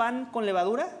comía pan con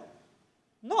levadura?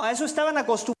 No, a eso estaban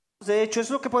acostumbrados. De hecho, es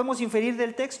lo que podemos inferir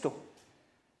del texto,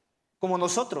 como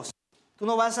nosotros. Tú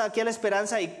no vas aquí a la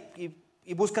Esperanza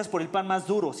y buscas por el pan más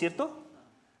duro, ¿cierto?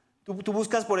 Tú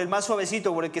buscas por el más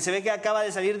suavecito, por el que se ve que acaba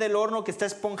de salir del horno, que está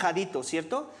esponjadito,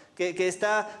 ¿cierto? Que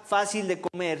está fácil de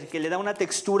comer, que le da una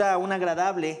textura aún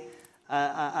agradable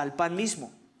al pan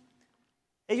mismo.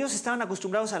 Ellos estaban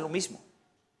acostumbrados a lo mismo.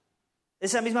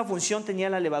 Esa misma función tenía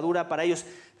la levadura para ellos.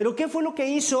 Pero ¿qué fue lo que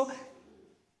hizo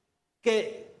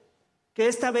que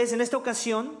esta vez, en esta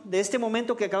ocasión, de este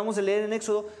momento que acabamos de leer en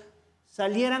Éxodo,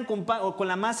 salieran con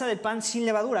la masa del pan sin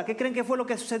levadura? ¿Qué creen que fue lo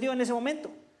que sucedió en ese momento?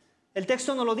 El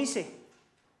texto no lo dice.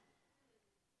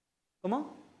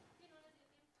 ¿Cómo?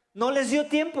 No les dio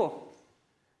tiempo.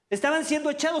 Estaban siendo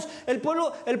echados. El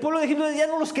pueblo de Egipto ya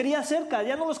no los quería cerca,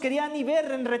 ya no los quería ni ver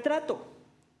en retrato.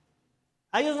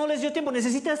 A ellos no les dio tiempo.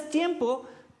 Necesitas tiempo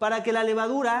para que la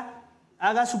levadura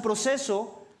haga su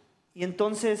proceso y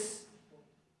entonces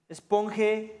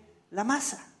esponje la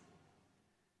masa.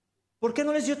 ¿Por qué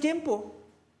no les dio tiempo?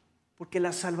 Porque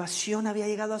la salvación había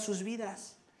llegado a sus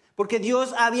vidas. Porque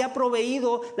Dios había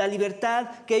proveído la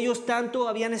libertad que ellos tanto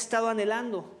habían estado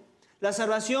anhelando. La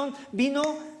salvación vino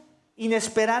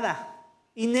inesperada,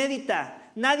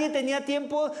 inédita. Nadie tenía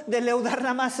tiempo de leudar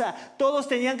la masa. Todos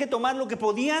tenían que tomar lo que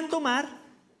podían tomar.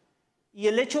 Y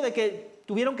el hecho de que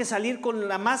tuvieron que salir con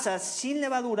la masa sin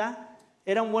levadura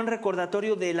era un buen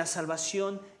recordatorio de la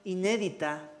salvación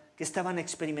inédita que estaban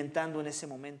experimentando en ese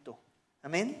momento.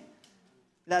 Amén.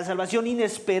 La salvación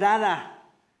inesperada.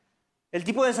 El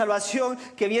tipo de salvación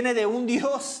que viene de un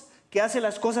Dios que hace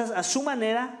las cosas a su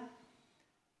manera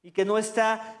y que no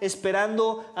está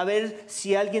esperando a ver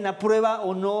si alguien aprueba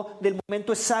o no del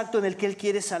momento exacto en el que Él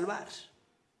quiere salvar.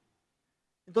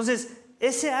 Entonces,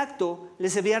 ese acto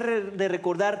les debía de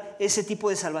recordar ese tipo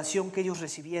de salvación que ellos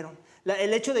recibieron.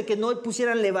 El hecho de que no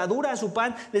pusieran levadura a su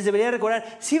pan les debería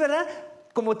recordar, sí, ¿verdad?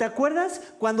 Como te acuerdas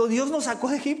cuando Dios nos sacó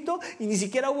de Egipto y ni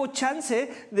siquiera hubo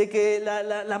chance de que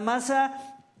la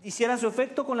masa hiciera su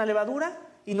efecto con la levadura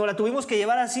y nos la tuvimos que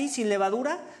llevar así, sin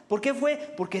levadura. ¿Por qué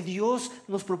fue? Porque Dios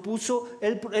nos propuso,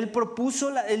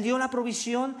 Él dio la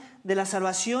provisión de la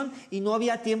salvación y no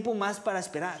había tiempo más para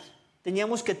esperar.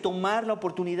 Teníamos que tomar la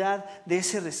oportunidad de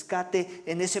ese rescate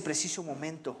en ese preciso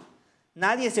momento.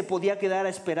 Nadie se podía quedar a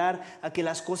esperar a que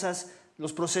las cosas,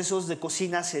 los procesos de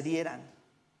cocina se dieran.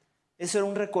 Eso era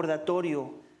un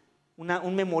recordatorio,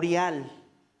 un memorial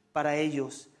para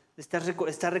ellos.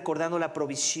 Está recordando la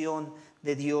provisión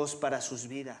de Dios para sus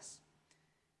vidas.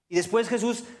 Y después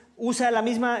Jesús usa la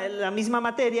misma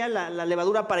materia, la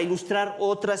levadura, para ilustrar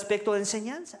otro aspecto de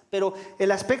enseñanza. Pero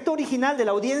el aspecto original, de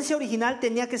la audiencia original,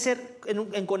 tenía que ser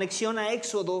en conexión a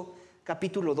Éxodo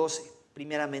capítulo 12,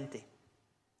 primeramente.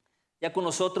 Ya con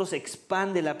nosotros se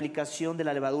expande la aplicación de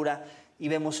la levadura y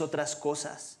vemos otras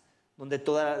cosas, donde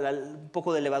un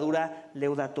poco de levadura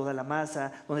leuda toda la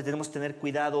masa, donde tenemos que tener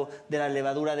cuidado de la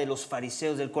levadura de los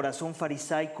fariseos, del corazón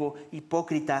farisaico,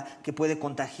 hipócrita, que puede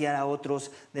contagiar a otros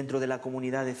dentro de la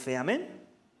comunidad de fe. Amén.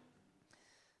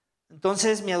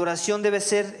 Entonces mi adoración debe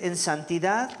ser en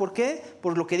santidad. ¿Por qué?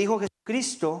 Por lo que dijo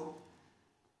Jesucristo.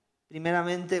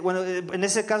 Primeramente, bueno, en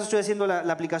ese caso estoy haciendo la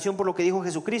aplicación por lo que dijo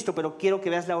Jesucristo, pero quiero que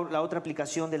veas la otra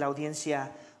aplicación de la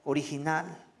audiencia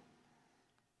original.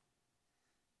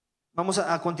 Vamos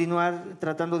a continuar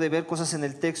tratando de ver cosas en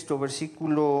el texto,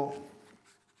 versículo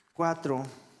 4.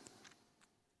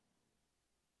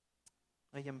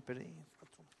 Ay, ya me perdí.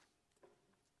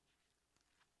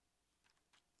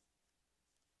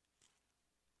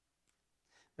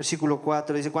 Versículo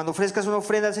 4 dice: cuando ofrezcas una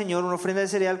ofrenda al Señor, una ofrenda de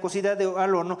cereal cocida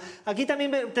al horno. Aquí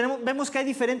también vemos que hay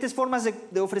diferentes formas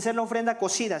de ofrecer la ofrenda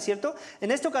cocida, ¿cierto?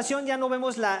 En esta ocasión ya no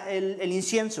vemos el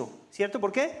incienso, ¿cierto?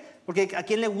 ¿Por qué? Porque ¿a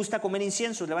quién le gusta comer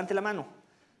incienso? Levante la mano.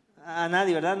 A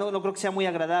nadie, ¿verdad? No creo que sea muy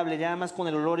agradable. Ya más con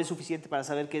el olor es suficiente para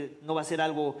saber que no va a ser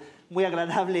algo muy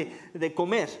agradable de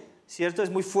comer, ¿cierto?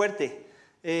 Es muy fuerte.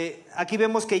 Aquí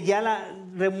vemos que ya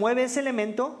remueve ese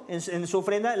elemento en su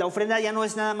ofrenda. La ofrenda ya no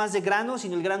es nada más de grano,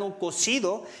 sino el grano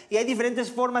cocido. Y hay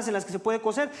diferentes formas en las que se puede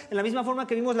cocer. En la misma forma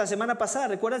que vimos la semana pasada,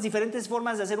 ¿recuerdas? Diferentes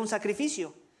formas de hacer un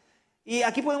sacrificio. Y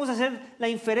aquí podemos hacer la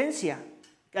inferencia.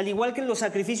 Al igual que los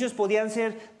sacrificios podían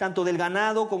ser tanto del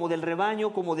ganado como del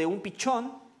rebaño, como de un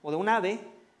pichón o de un ave,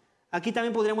 aquí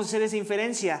también podríamos hacer esa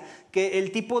inferencia, que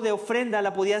el tipo de ofrenda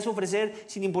la podías ofrecer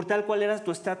sin importar cuál era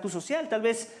tu estatus social. Tal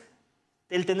vez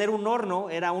el tener un horno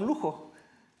era un lujo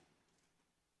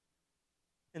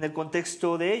en el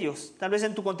contexto de ellos. Tal vez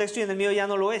en tu contexto y en el mío ya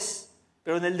no lo es,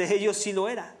 pero en el de ellos sí lo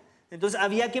era. Entonces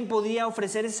había quien podía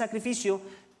ofrecer ese sacrificio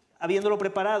habiéndolo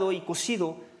preparado y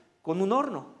cocido con un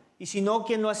horno. Y si no,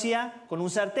 ¿quién lo hacía? Con un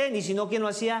sartén. Y si no, ¿quién lo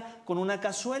hacía? Con una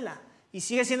cazuela. Y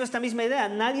sigue siendo esta misma idea.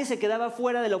 Nadie se quedaba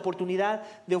fuera de la oportunidad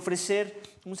de ofrecer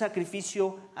un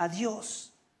sacrificio a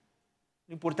Dios.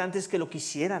 Lo importante es que lo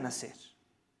quisieran hacer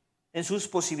en sus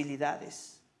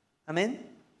posibilidades.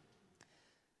 Amén.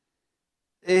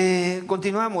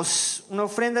 Continuamos. Una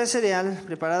ofrenda de cereal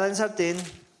preparada en sartén.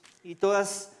 Y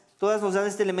todas nos dan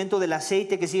este elemento del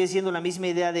aceite, que sigue siendo la misma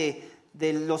idea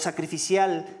de lo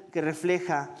sacrificial, que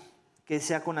refleja que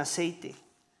sea con aceite,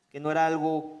 que no era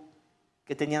algo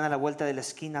que tenían a la vuelta de la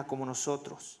esquina como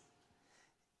nosotros.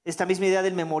 Esta misma idea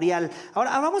del memorial.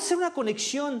 Ahora vamos a hacer una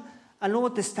conexión al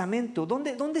Nuevo Testamento.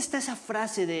 ¿Dónde está esa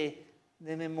frase de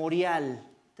memorial?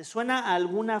 ¿Te suena a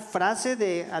alguna frase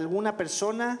de alguna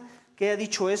persona que haya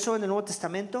dicho eso en el Nuevo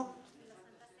Testamento?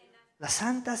 La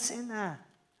Santa Cena.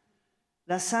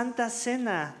 La Santa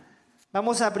Cena.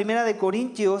 Vamos a 1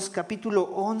 Corintios capítulo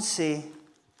 11.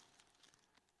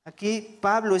 Aquí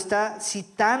Pablo está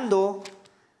citando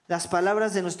las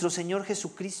palabras de nuestro Señor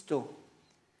Jesucristo.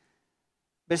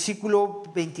 Versículo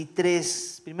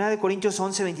 23. 1 Corintios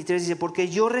 11, 23 dice: porque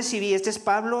yo recibí, este es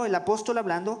Pablo, el apóstol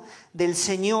hablando, del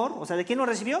Señor. O sea, ¿de quién lo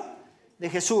recibió? De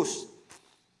Jesús.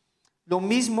 Lo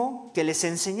mismo que les he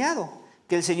enseñado,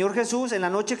 que el Señor Jesús en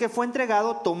la noche que fue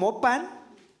entregado tomó pan.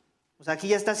 O sea, aquí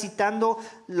ya está citando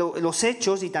los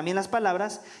hechos y también las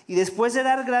palabras. Y después de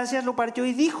dar gracias lo partió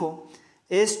y dijo: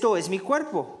 esto es mi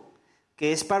cuerpo,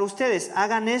 que es para ustedes.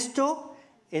 Hagan esto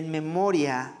en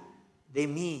memoria de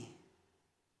mí.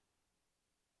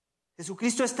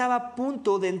 Jesucristo estaba a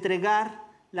punto de entregar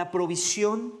la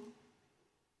provisión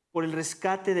por el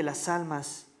rescate de las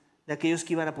almas de aquellos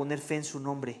que iban a poner fe en su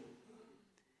nombre.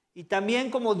 Y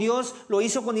también como Dios lo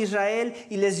hizo con Israel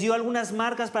y les dio algunas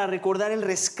marcas para recordar el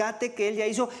rescate que Él ya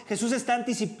hizo, Jesús está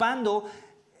anticipando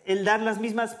el dar las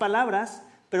mismas palabras,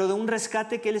 pero de un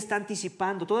rescate que Él está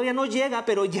anticipando. Todavía no llega,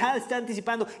 pero ya está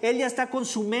anticipando. Él ya está con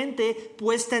su mente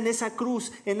puesta en esa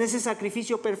cruz, en ese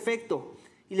sacrificio perfecto.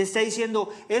 Y le está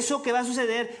diciendo, eso que va a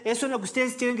suceder, eso en lo que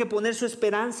ustedes tienen que poner su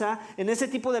esperanza, en ese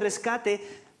tipo de rescate,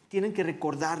 tienen que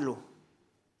recordarlo.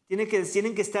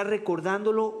 Tienen que estar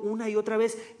recordándolo una y otra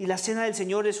vez. Y la cena del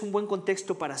Señor es un buen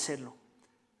contexto para hacerlo.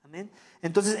 Amén.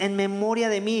 Entonces, en memoria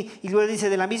de mí. Y luego dice,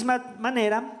 de la misma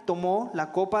manera, tomó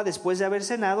la copa después de haber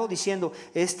cenado, diciendo,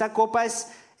 esta copa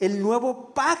es el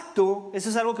nuevo pacto. Eso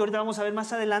es algo que ahorita vamos a ver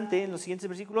más adelante en los siguientes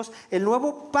versículos. El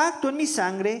nuevo pacto en mi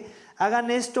sangre.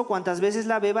 Hagan esto cuantas veces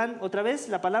la beban. Otra vez,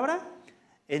 la palabra,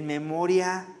 en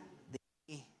memoria de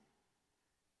mí.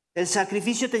 El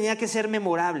sacrificio tenía que ser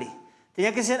memorable.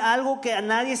 Tenía que ser algo que a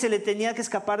nadie se le tenía que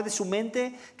escapar de su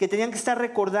mente, que tenían que estar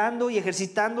recordando y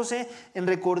ejercitándose en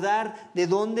recordar de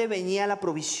dónde venía la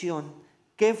provisión.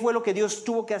 ¿Qué fue lo que Dios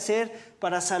tuvo que hacer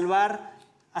para salvar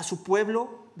a su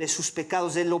pueblo de sus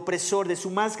pecados, del opresor, de su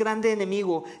más grande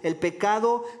enemigo, el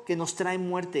pecado que nos trae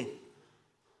muerte?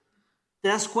 ¿Te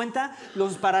das cuenta?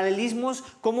 Los paralelismos,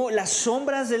 como las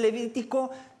sombras del Levítico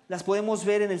las podemos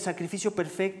ver en el sacrificio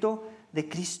perfecto de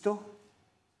Cristo.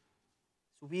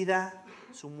 Su vida,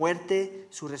 su muerte,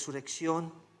 su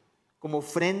resurrección, como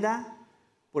ofrenda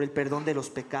por el perdón de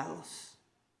los pecados.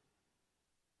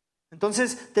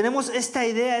 Entonces tenemos esta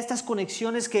idea, estas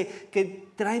conexiones que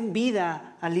traen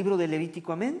vida al libro de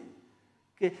Levítico, amén.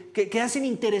 Que hacen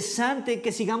interesante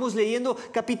que sigamos leyendo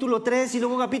capítulo 3 y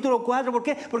luego capítulo 4. ¿Por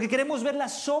qué? Porque queremos ver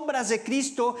las sombras de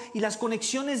Cristo y las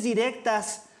conexiones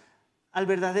directas al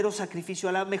verdadero sacrificio,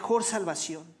 a la mejor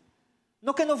salvación.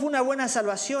 No que no fue una buena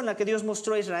salvación la que Dios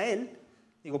mostró a Israel.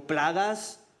 Digo,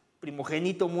 plagas,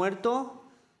 primogénito muerto.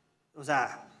 O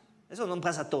sea, eso no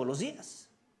pasa todos los días.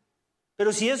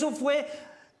 Pero si eso fue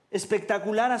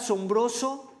espectacular,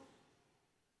 asombroso,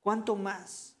 ¿cuánto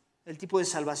más el tipo de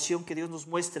salvación que Dios nos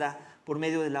muestra por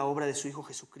medio de la obra de su Hijo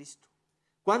Jesucristo?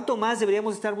 ¿Cuánto más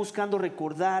deberíamos estar buscando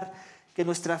recordar que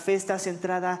nuestra fe está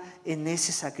centrada en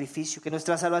ese sacrificio? Que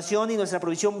nuestra salvación y nuestra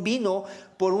provisión vino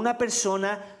por una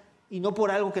persona y no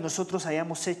por algo que nosotros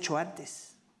hayamos hecho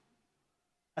antes.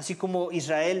 Así como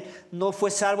Israel no fue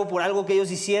salvo por algo que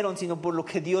ellos hicieron, sino por lo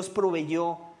que Dios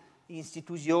proveyó e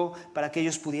instituyó para que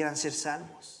ellos pudieran ser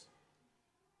salvos.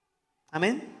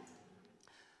 Amén.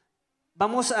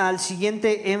 Vamos al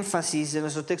siguiente énfasis de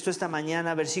nuestro texto esta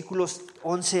mañana, versículos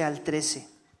 11 al 13.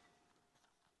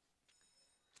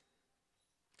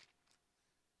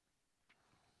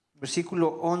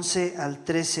 Versículo 11 al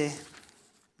 13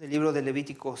 del libro de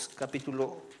Levíticos,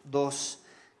 capítulo 2,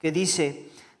 que dice: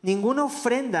 ninguna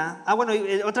ofrenda,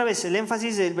 otra vez el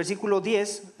énfasis del versículo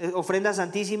 10, ofrenda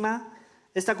santísima,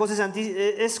 esta cosa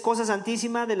es cosa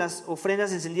santísima de las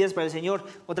ofrendas encendidas para el Señor.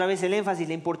 Otra vez el énfasis,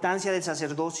 la importancia del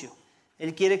sacerdocio.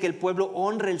 Él quiere que el pueblo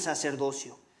honre el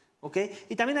sacerdocio. ¿Okay?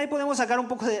 Y también ahí podemos sacar un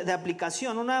poco de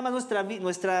aplicación. No nada más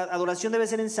nuestra adoración debe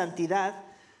ser en santidad.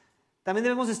 También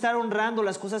debemos estar honrando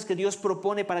las cosas que Dios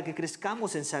propone para que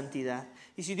crezcamos en santidad.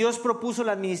 Y si Dios propuso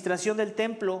la administración del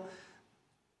templo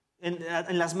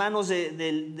en las manos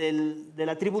de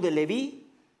la tribu de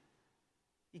Leví,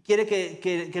 y quiere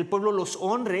que el pueblo los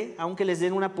honre, aunque les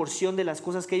den una porción de las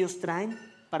cosas que ellos traen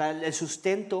para el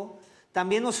sustento,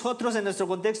 también nosotros en nuestro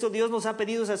contexto Dios nos ha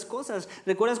pedido esas cosas.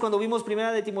 ¿Recuerdas cuando vimos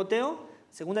Primera de Timoteo?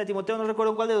 Segunda de Timoteo, no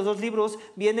recuerdo cuál de los dos libros,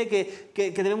 viene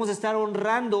que debemos estar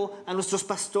honrando a nuestros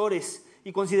pastores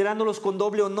y considerándolos con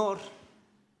doble honor.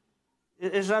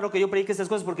 Es raro que yo predique estas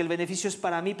cosas porque el beneficio es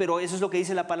para mí, pero eso es lo que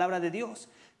dice la palabra de Dios.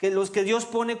 Que los que Dios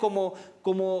pone como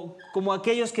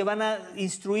aquellos que van a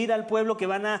instruir al pueblo, que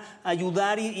van a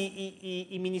ayudar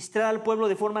y ministrar al pueblo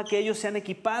de forma que ellos sean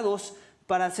equipados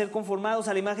para ser conformados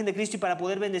a la imagen de Cristo y para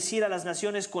poder bendecir a las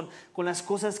naciones con las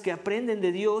cosas que aprenden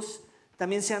de Dios,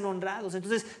 también sean honrados.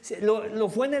 Entonces, lo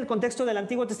fue en el contexto del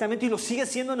Antiguo Testamento y lo sigue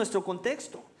siendo en nuestro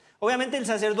contexto. Obviamente el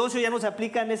sacerdocio ya no se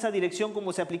aplica en esa dirección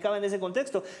como se aplicaba en ese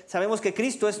contexto. Sabemos que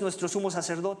Cristo es nuestro sumo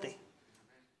sacerdote.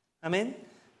 Amén.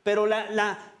 Pero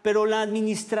la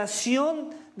administración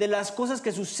de las cosas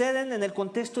que suceden en el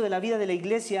contexto de la vida de la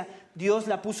iglesia, Dios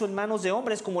la puso en manos de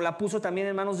hombres, como la puso también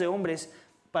en manos de hombres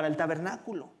para el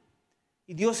tabernáculo.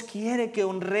 Y Dios quiere que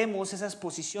honremos esas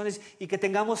posiciones y que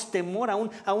tengamos temor.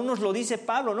 Aún nos lo dice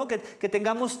Pablo, ¿no? Que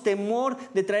tengamos temor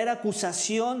de traer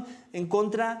acusación en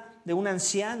contra de un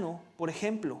anciano, por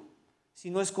ejemplo, si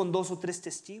no es con 2 o 3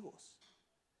 testigos.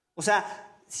 O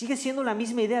sea, sigue siendo la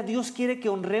misma idea. Dios quiere que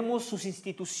honremos sus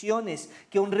instituciones,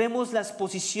 que honremos las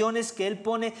posiciones que Él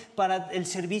pone para el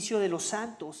servicio de los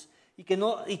santos y que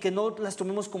no las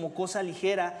tomemos como cosa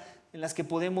ligera en las que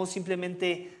podemos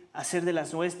simplemente hacer de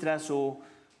las nuestras o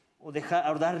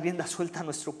dar rienda suelta a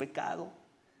nuestro pecado.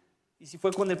 Y si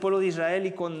fue con el pueblo de Israel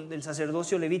y con el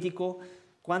sacerdocio levítico,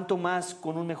 cuánto más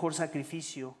con un mejor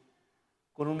sacrificio,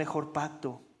 con un mejor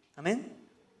pacto. Amén.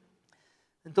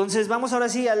 Entonces vamos ahora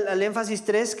sí al énfasis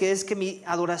 3, que es que mi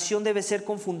adoración debe ser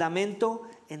con fundamento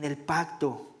en el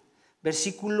pacto.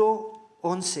 Versículo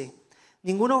 11.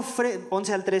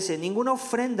 11 al 13, ninguna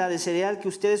ofrenda de cereal que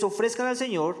ustedes ofrezcan al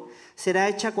Señor será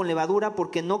hecha con levadura,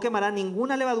 porque no quemará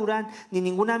ninguna levadura ni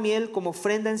ninguna miel como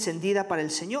ofrenda encendida para el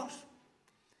Señor.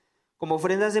 Como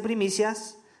ofrendas de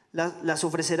primicias las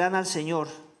ofrecerán al Señor,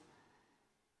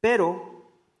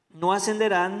 pero no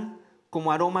ascenderán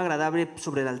como aroma agradable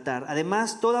sobre el altar.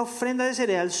 Además, toda ofrenda de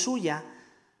cereal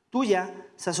tuya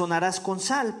sazonarás con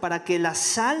sal, para que la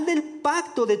sal del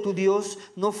pacto de tu Dios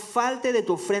no falte de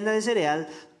tu ofrenda de cereal.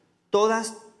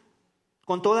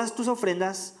 Con todas tus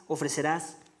ofrendas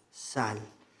ofrecerás sal.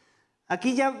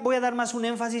 Aquí ya voy a dar más un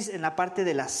énfasis en la parte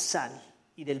de la sal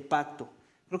y del pacto.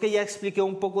 Creo que ya expliqué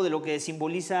un poco de lo que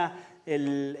simboliza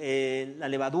la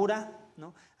levadura,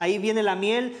 ¿no? Ahí viene la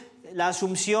miel, la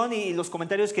asunción, y los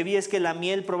comentarios que vi es que la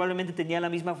miel probablemente tenía la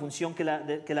misma función que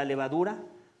la levadura,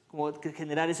 como que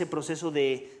generar ese proceso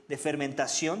de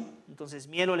fermentación. Entonces,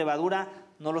 miel o levadura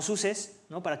no los uses,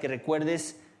 ¿no? Para que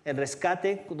recuerdes el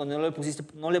rescate, donde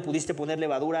no le pudiste poner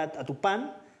levadura a tu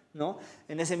pan, ¿no?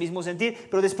 En ese mismo sentido.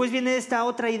 Pero después viene esta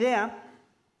otra idea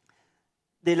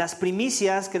de las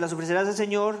primicias, que las ofrecerás al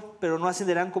Señor, pero no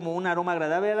ascenderán como un aroma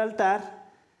agradable al altar.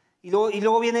 Y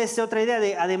luego viene esta otra idea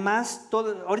de, además,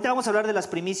 ahorita vamos a hablar de las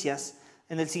primicias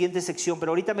en la siguiente sección,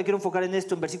 pero ahorita me quiero enfocar en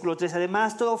esto, en versículo 3.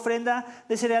 Además, toda ofrenda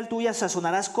de cereal tuya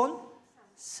sazonarás con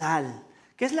sal.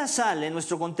 ¿Qué es la sal en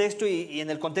nuestro contexto y en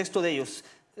el contexto de ellos?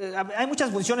 Hay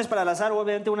muchas funciones para la sal,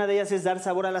 obviamente una de ellas es dar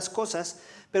sabor a las cosas,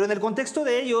 pero en el contexto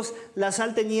de ellos, la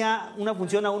sal tenía una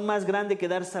función aún más grande que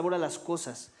dar sabor a las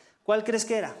cosas. ¿Cuál crees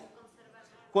que era?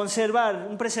 Conservar,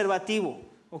 un preservativo,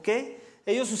 ¿ok?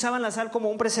 Ellos usaban la sal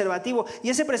como un preservativo, y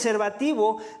ese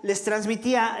preservativo les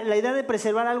transmitía, la idea de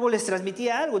preservar algo les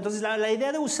transmitía algo. Entonces la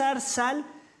idea de usar sal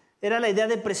era la idea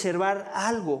de preservar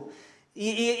algo.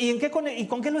 ¿Y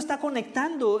con qué lo está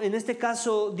conectando en este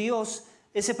caso Dios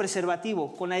ese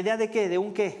preservativo? ¿Con la idea de qué? ¿De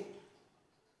un qué?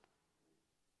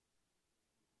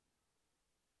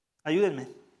 Ayúdenme.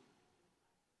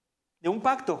 De un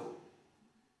pacto.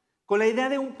 Con la idea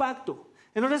de un pacto.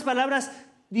 En otras palabras,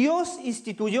 Dios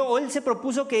instituyó, o Él se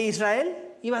propuso que Israel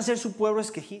iba a ser su pueblo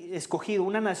escogido,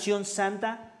 una nación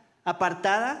santa,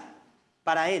 apartada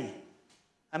para Él.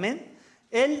 Amén.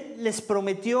 Él les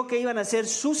prometió que iban a ser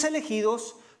sus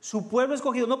elegidos, su pueblo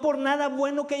escogido, no por nada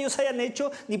bueno que ellos hayan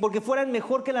hecho, ni porque fueran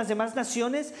mejor que las demás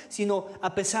naciones, sino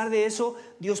a pesar de eso,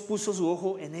 Dios puso su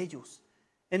ojo en ellos.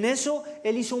 En eso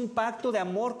Él hizo un pacto de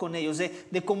amor con ellos,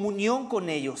 de comunión con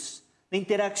ellos, de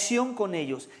interacción con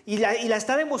ellos. Y la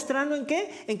está demostrando ¿en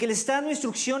qué? En que les está dando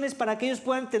instrucciones para que ellos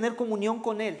puedan tener comunión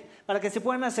con Él, para que se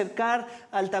puedan acercar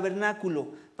al tabernáculo,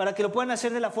 para que lo puedan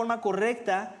hacer de la forma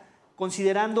correcta,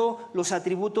 considerando los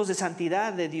atributos de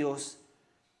santidad de Dios.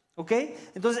 ¿Ok?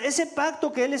 Entonces, ese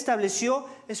pacto que Él estableció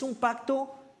es un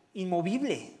pacto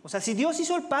inmovible. O sea, si Dios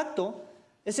hizo el pacto,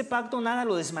 ese pacto nada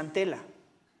lo desmantela.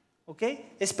 ¿Ok?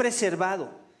 Es preservado.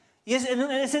 Y es en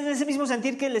ese mismo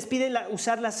sentir que les pide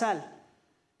usar la sal.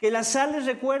 Que la sal les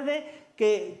recuerde,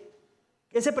 que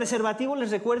ese preservativo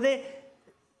les recuerde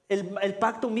el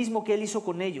pacto mismo que Él hizo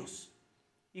con ellos.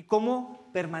 Y cómo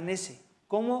permanece,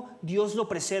 cómo Dios lo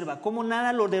preserva, cómo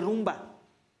nada lo derrumba.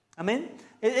 Amén.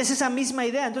 Es esa misma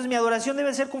idea. Entonces mi adoración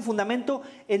debe ser con fundamento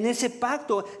en ese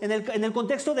pacto. En el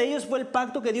contexto de ellos fue el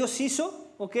pacto que Dios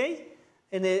hizo, ¿ok?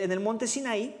 En el monte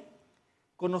Sinaí,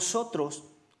 con nosotros,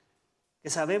 que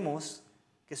sabemos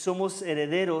que somos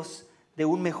herederos de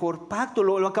un mejor pacto.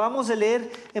 Lo acabamos de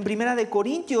leer en 1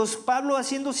 Corintios, Pablo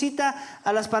haciendo cita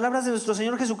a las palabras de nuestro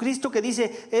Señor Jesucristo, que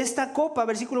dice, esta copa,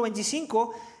 versículo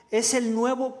 25, es el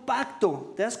nuevo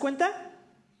pacto. ¿Te das cuenta?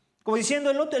 Como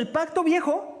diciendo, el pacto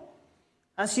viejo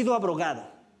ha sido abrogado,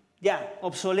 ya,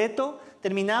 obsoleto,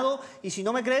 terminado. Y si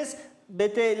no me crees,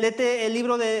 léete el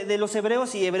libro de los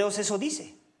Hebreos, y Hebreos eso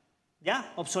dice.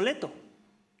 Ya, obsoleto,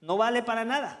 no vale para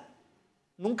nada.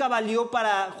 Nunca valió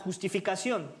para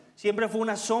justificación, siempre fue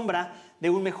una sombra de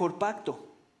un mejor pacto.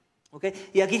 ¿Okay?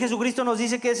 Y aquí Jesucristo nos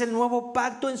dice que es el nuevo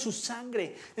pacto en su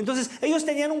sangre. Entonces ellos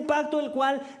tenían un pacto el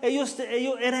cual ellos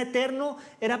era eterno,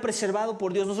 era preservado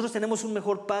por Dios. Nosotros tenemos un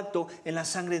mejor pacto en la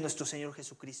sangre de nuestro Señor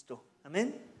Jesucristo.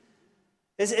 Amén.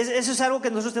 Eso es algo que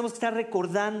nosotros tenemos que estar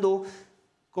recordando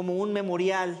como un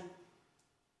memorial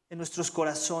en nuestros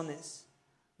corazones.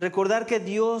 Recordar que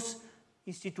Dios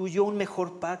instituyó un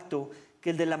mejor pacto que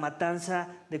el de la matanza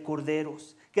de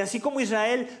corderos. Que así como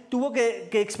Israel tuvo que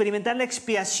experimentar la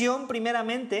expiación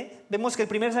primeramente, vemos que el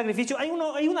primer sacrificio, hay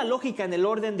una lógica en el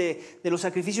orden de los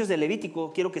sacrificios de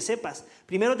Levítico, quiero que sepas.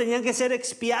 Primero tenían que ser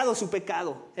expiado su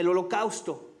pecado, el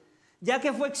holocausto. Ya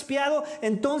que fue expiado,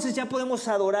 entonces ya podemos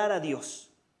adorar a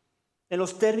Dios, en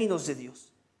los términos de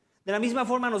Dios. De la misma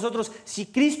forma nosotros, si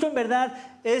Cristo en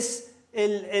verdad es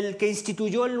el que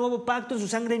instituyó el nuevo pacto en su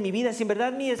sangre en mi vida, si en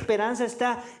verdad mi esperanza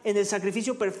está en el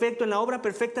sacrificio perfecto, en la obra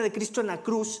perfecta de Cristo en la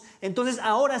cruz, entonces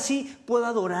ahora sí puedo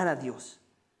adorar a Dios.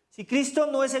 Si Cristo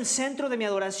no es el centro de mi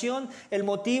adoración, el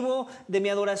motivo de mi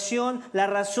adoración, la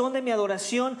razón de mi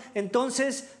adoración,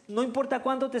 entonces no importa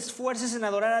cuánto te esfuerces en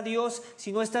adorar a Dios,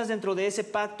 si no estás dentro de ese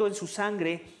pacto en su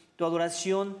sangre, tu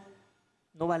adoración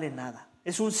no vale nada.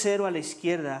 Es un cero a la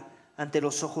izquierda ante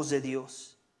los ojos de Dios.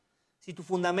 Si tu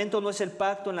fundamento no es el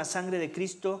pacto en la sangre de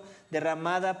Cristo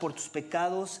derramada por tus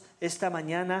pecados, esta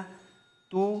mañana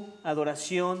tu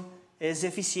adoración es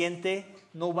deficiente,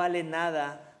 no vale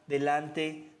nada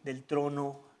delante del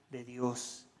trono de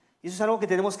Dios. Y eso es algo que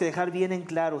tenemos que dejar bien en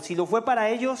claro. Si lo fue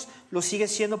para ellos, lo sigue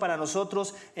siendo para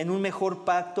nosotros en un mejor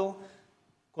pacto,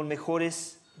 con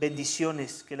mejores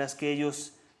bendiciones que las que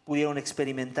ellos pudieron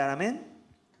experimentar. Amén.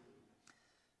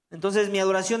 Entonces mi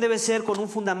adoración debe ser con un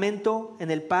fundamento en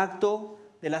el pacto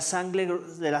de la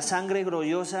sangre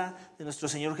gloriosa de nuestro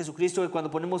Señor Jesucristo, que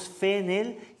cuando ponemos fe en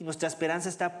Él y nuestra esperanza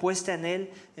está puesta en Él,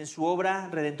 en su obra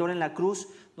redentora en la cruz,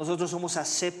 nosotros somos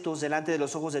aceptos delante de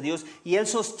los ojos de Dios y Él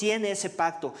sostiene ese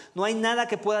pacto. No hay nada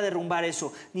que pueda derrumbar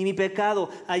eso, ni mi pecado.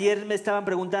 Ayer me estaban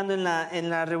preguntando en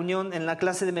la reunión, en la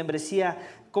clase de membresía,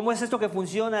 ¿cómo es esto que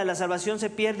funciona? ¿La salvación se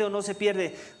pierde o no se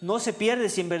pierde? No se pierde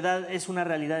si en verdad es una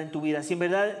realidad en tu vida. Si en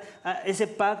verdad ese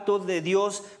pacto de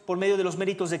Dios por medio de los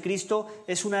méritos de Cristo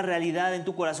es una realidad en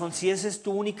tu corazón. Si esa es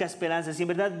tu única esperanza, si en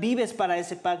verdad vives para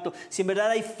ese pacto, si en verdad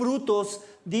hay frutos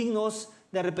dignos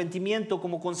de arrepentimiento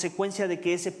como consecuencia de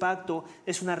que ese pacto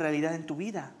es una realidad en tu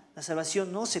vida. La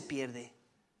salvación no se pierde.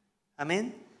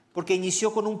 Amén. Porque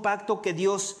inició con un pacto que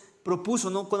Dios propuso,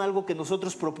 no con algo que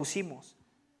nosotros propusimos.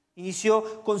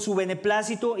 Inició con su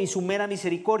beneplácito y su mera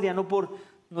misericordia, no por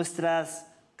nuestras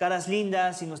caras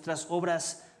lindas y nuestras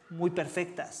obras muy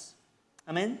perfectas.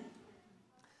 Amén.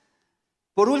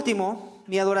 Por último,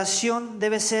 mi adoración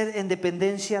debe ser en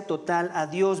dependencia total a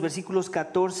Dios. Versículos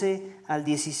 14 al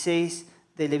 16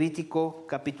 de Levítico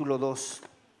capítulo 2.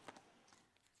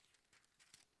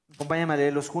 Acompáñame a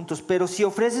leerlos juntos. Pero si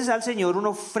ofreces al Señor una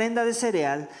ofrenda de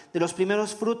cereal, de los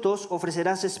primeros frutos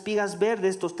ofrecerás espigas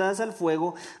verdes tostadas al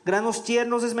fuego, granos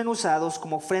tiernos desmenuzados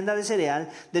como ofrenda de cereal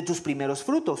de tus primeros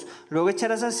frutos. Luego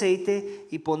echarás aceite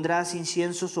y pondrás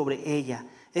incienso sobre ella.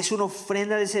 Es una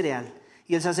ofrenda de cereal.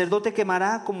 Y el sacerdote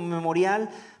quemará como memorial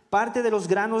parte de los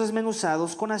granos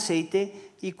desmenuzados con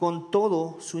aceite y con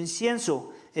todo su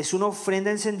incienso. Es una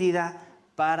ofrenda encendida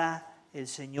para el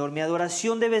Señor. Mi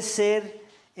adoración debe ser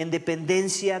en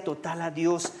dependencia total a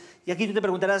Dios. Y aquí tú te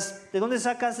preguntarás, ¿de dónde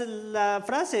sacas la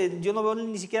frase? Yo no veo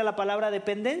ni siquiera la palabra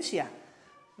dependencia.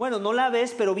 Bueno, no la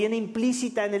ves, pero viene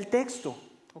implícita en el texto.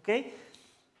 ¿Ok?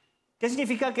 ¿Qué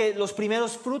significa que los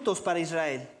primeros frutos para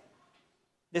Israel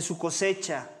de su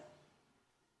cosecha?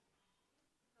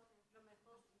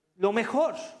 Lo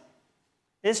mejor.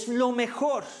 Es lo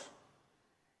mejor.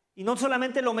 Y no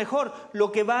solamente lo mejor,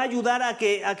 lo que va a ayudar a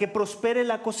que prospere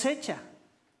la cosecha.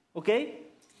 ¿Ok?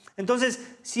 Entonces,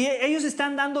 si ellos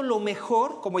están dando lo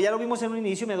mejor, como ya lo vimos en un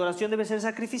inicio, mi adoración debe ser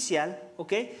sacrificial,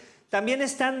 ¿ok? También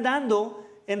están dando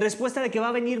en respuesta de que va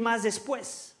a venir más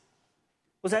después.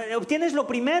 O sea, obtienes lo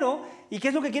primero, ¿y qué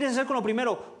es lo que quieres hacer con lo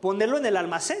primero? Ponerlo en el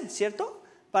almacén, ¿cierto?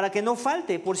 Para que no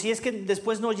falte, por si es que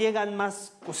después no llegan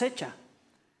más cosecha.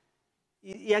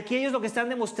 Y aquí ellos lo que están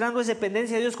demostrando es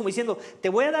dependencia de Dios, como diciendo, te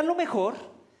voy a dar lo mejor,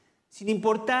 sin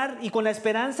importar y con la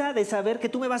esperanza de saber que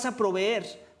tú me vas a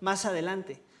proveer más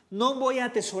adelante. No voy a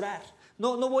atesorar,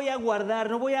 no voy a guardar,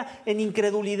 no voy a en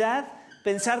incredulidad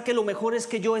pensar que lo mejor es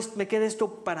que yo me quede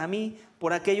esto para mí,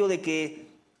 por aquello de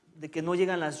que no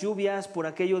llegan las lluvias, por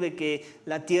aquello de que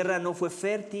la tierra no fue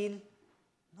fértil.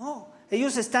 No,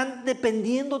 ellos están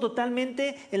dependiendo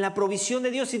totalmente en la provisión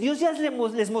de Dios. Y Dios ya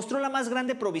les mostró la más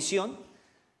grande provisión,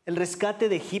 el rescate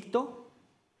de Egipto,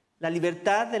 la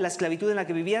libertad de la esclavitud en la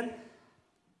que vivían.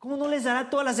 ¿Cómo no les dará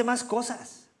todas las demás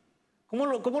cosas?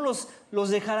 ¿Cómo los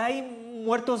dejará ahí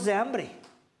muertos de hambre?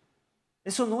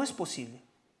 Eso no es posible.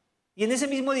 Y en esa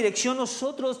misma dirección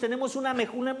nosotros tenemos un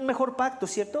mejor pacto,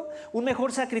 ¿cierto? Un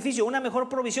mejor sacrificio, una mejor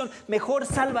provisión, mejor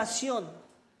salvación.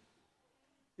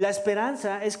 La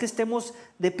esperanza es que estemos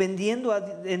dependiendo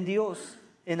en Dios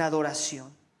en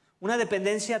adoración. Una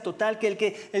dependencia total, que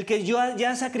el que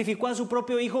ya sacrificó a su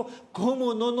propio Hijo,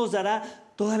 ¿cómo no nos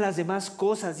dará todas las demás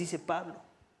cosas? Dice Pablo.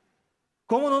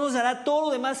 ¿Cómo no nos dará todo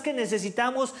lo demás que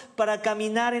necesitamos para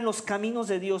caminar en los caminos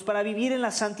de Dios, para vivir en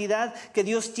la santidad que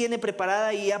Dios tiene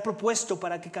preparada y ha propuesto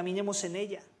para que caminemos en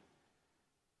ella?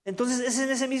 Entonces es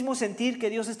en ese mismo sentir que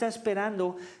Dios está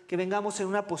esperando que vengamos en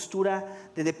una postura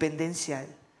de dependencia a Él,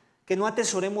 que no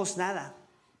atesoremos nada,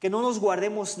 que no nos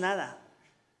guardemos nada,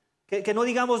 que no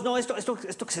digamos, no, esto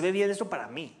que se ve bien, esto para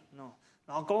mí, no,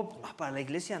 ¿cómo? Para la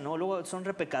iglesia no, luego son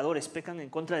repecadores, pecan en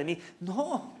contra de mí,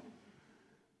 no,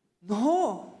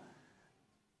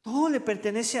 todo le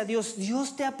pertenece a Dios.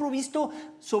 Dios te ha provisto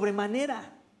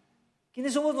sobremanera.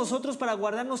 ¿Quiénes somos nosotros para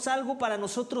guardarnos algo para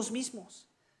nosotros mismos?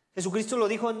 Jesucristo lo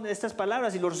dijo en estas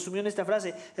palabras y lo resumió en esta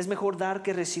frase: es mejor dar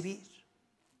que recibir.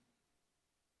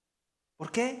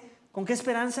 ¿Por qué? ¿Con qué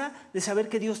esperanza? De saber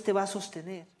que Dios te va a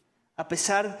sostener a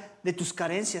pesar de tus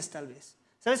carencias tal vez.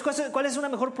 ¿Sabes cuál es una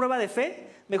mejor prueba de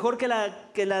fe? Mejor que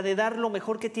la de dar lo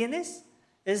mejor que tienes,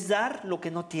 es dar lo que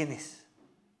no tienes.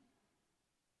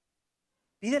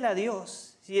 Pídele a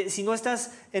Dios. Si no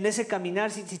estás en ese caminar,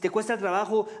 si te cuesta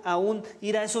trabajo aún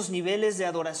ir a esos niveles de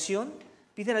adoración,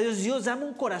 pídele a Dios: Dios, dame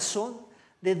un corazón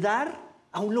de dar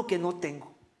aún lo que no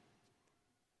tengo.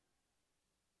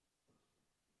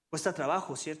 Cuesta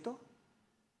trabajo, ¿cierto?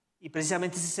 Y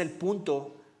precisamente ese es el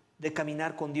punto de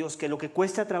caminar con Dios, que lo que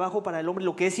cuesta trabajo para el hombre,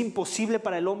 lo que es imposible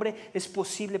para el hombre, es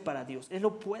posible para Dios. Él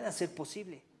lo puede hacer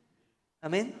posible.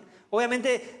 Amén.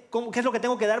 Obviamente, ¿qué es lo que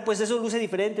tengo que dar? Pues eso luce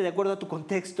diferente de acuerdo a tu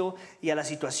contexto y a la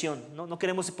situación. No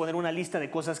queremos poner una lista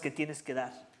de cosas que tienes que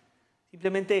dar.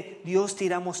 Simplemente Dios te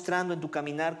irá mostrando en tu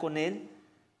caminar con Él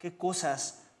qué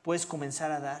cosas puedes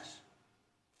comenzar a dar.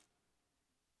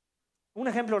 Un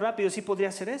ejemplo rápido sí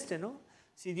podría ser este, ¿no?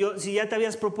 Si ya te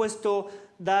habías propuesto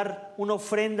dar una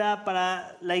ofrenda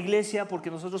para la iglesia, porque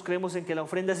nosotros creemos en que la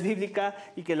ofrenda es bíblica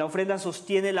y que la ofrenda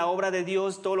sostiene la obra de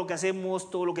Dios, todo lo que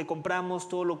hacemos, todo lo que compramos,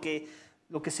 todo lo que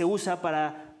se usa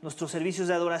para nuestros servicios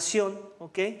de adoración,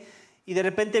 ¿ok? Y de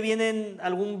repente vienen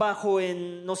algún bajo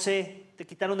en, no sé, te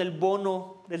quitaron el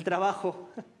bono del trabajo.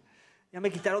 Ya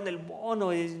me quitaron el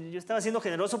bono, y yo estaba siendo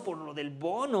generoso por lo del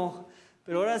bono,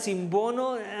 pero ahora sin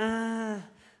bono,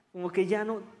 como que ya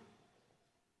no.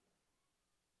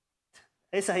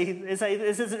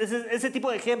 Ese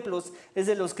tipo de ejemplos es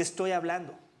de los que estoy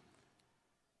hablando.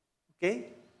 ¿Ok?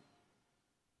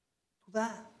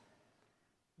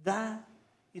 Da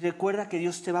y recuerda que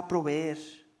Dios te va a proveer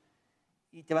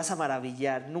y te vas a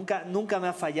maravillar. Nunca me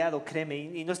ha fallado, créeme.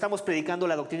 Y no estamos predicando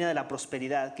la doctrina de la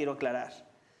prosperidad, quiero aclarar.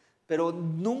 Pero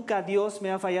nunca Dios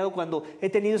me ha fallado cuando he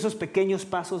tenido esos pequeños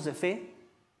pasos de fe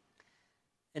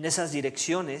en esas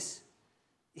direcciones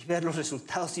y ver los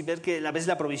resultados y ver que a veces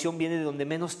la provisión viene de donde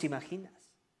menos te imaginas.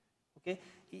 ¿Okay?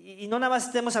 Y no nada más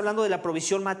estemos hablando de la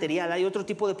provisión material, hay otro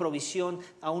tipo de provisión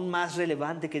aún más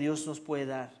relevante que Dios nos puede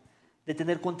dar, de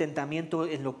tener contentamiento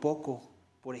en lo poco,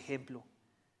 por ejemplo.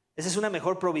 Esa es una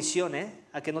mejor provisión,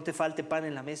 a que no te falte pan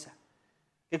en la mesa.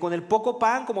 Que con el poco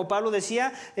pan, como Pablo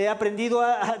decía, he aprendido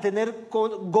a tener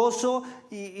gozo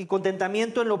y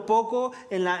contentamiento en lo poco,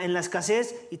 en la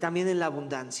escasez y también en la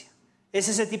abundancia. Es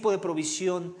ese tipo de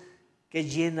provisión que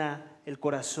llena el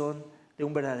corazón de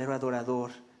un verdadero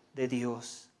adorador de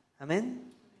Dios.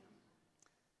 Amén.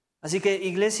 Así que,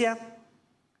 iglesia,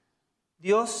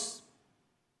 Dios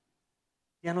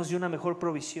ya nos dio una mejor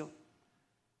provisión.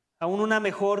 Aún una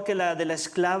mejor que la de la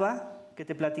esclava que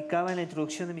te platicaba en la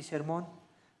introducción de mi sermón,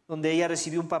 donde ella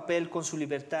recibió un papel con su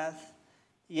libertad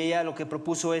y ella lo que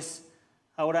propuso es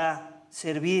ahora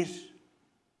servir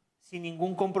sin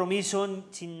ningún compromiso,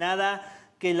 sin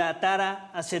nada que la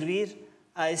atara a servir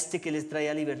a este que les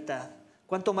traía libertad.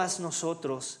 ¿Cuánto más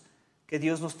nosotros, que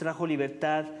Dios nos trajo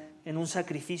libertad en un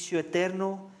sacrificio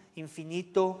eterno,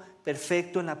 infinito,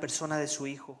 perfecto en la persona de su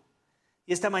Hijo?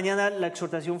 Y esta mañana la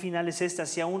exhortación final es esta: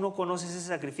 si aún no conoces ese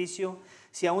sacrificio,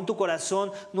 si aún tu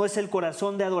corazón no es el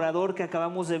corazón de adorador que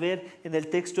acabamos de ver en el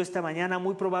texto esta mañana,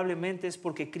 muy probablemente es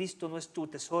porque Cristo no es tu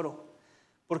tesoro,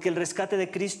 porque el rescate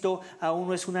de Cristo aún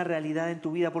no es una realidad en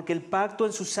tu vida, porque el pacto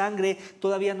en su sangre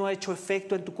todavía no ha hecho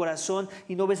efecto en tu corazón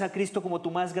y no ves a Cristo como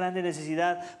tu más grande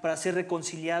necesidad para ser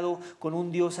reconciliado con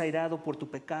un Dios airado por tu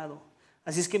pecado.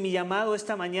 Así es que mi llamado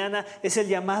esta mañana es el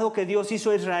llamado que Dios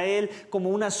hizo a Israel como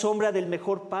una sombra del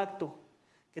mejor pacto.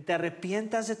 Que te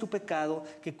arrepientas de tu pecado,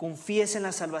 que confíes en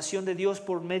la salvación de Dios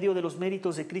por medio de los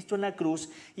méritos de Cristo en la cruz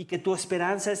y que tu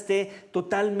esperanza esté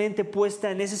totalmente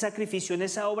puesta en ese sacrificio, en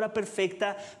esa obra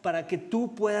perfecta, para que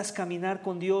tú puedas caminar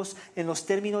con Dios en los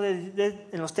términos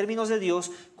de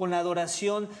Dios, con la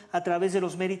adoración a través de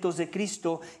los méritos de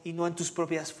Cristo y no en tus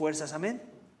propias fuerzas. Amén.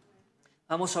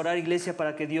 Vamos a orar, iglesia,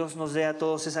 para que Dios nos dé a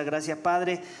todos esa gracia.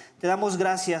 Padre, te damos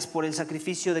gracias por el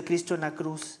sacrificio de Cristo en la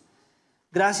cruz.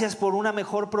 Gracias por una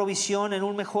mejor provisión en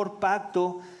un mejor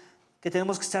pacto que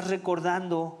tenemos que estar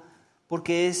recordando,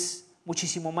 porque es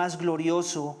muchísimo más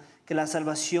glorioso que la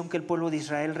salvación que el pueblo de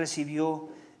Israel recibió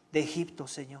de Egipto,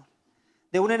 Señor.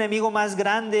 De un enemigo más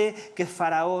grande que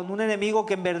Faraón, un enemigo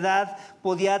que en verdad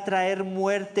podía traer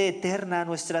muerte eterna a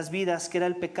nuestras vidas, que era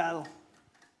el pecado.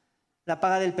 La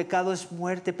paga del pecado es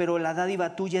muerte, pero la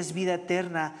dádiva tuya es vida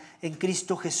eterna en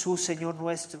Cristo Jesús, Señor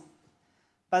nuestro.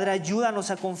 Padre, ayúdanos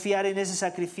a confiar en ese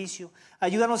sacrificio.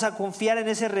 Ayúdanos a confiar en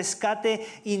ese rescate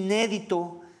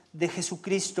inédito de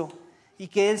Jesucristo. Y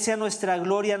que Él sea nuestra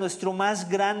gloria, nuestro más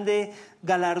grande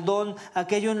galardón,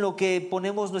 aquello en lo que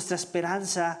ponemos nuestra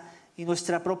esperanza y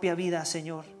nuestra propia vida,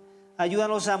 Señor.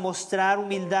 Ayúdanos a mostrar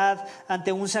humildad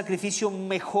ante un sacrificio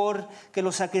mejor que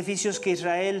los sacrificios que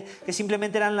Israel, que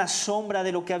simplemente eran la sombra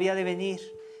de lo que había de venir.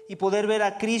 Y poder ver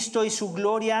a Cristo y su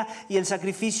gloria y el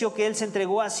sacrificio que Él se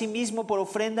entregó a sí mismo por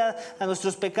ofrenda a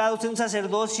nuestros pecados. Es un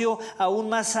sacerdocio aún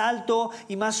más alto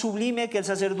y más sublime que el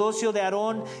sacerdocio de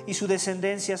Aarón y su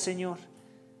descendencia, Señor.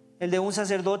 El de un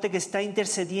sacerdote que está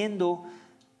intercediendo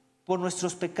por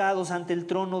nuestros pecados ante el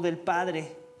trono del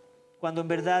Padre, cuando en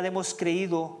verdad hemos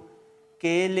creído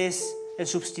que Él es el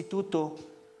sustituto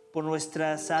por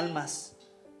nuestras almas.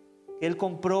 Él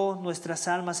compró nuestras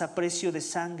almas a precio de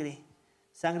sangre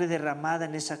derramada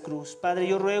en esa cruz. Padre,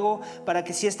 yo ruego para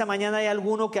que si esta mañana hay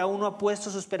alguno que aún no ha puesto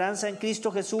su esperanza en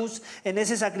Cristo Jesús, en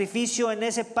ese sacrificio, en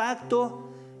ese pacto,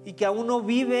 y que aún no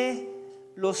vive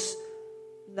los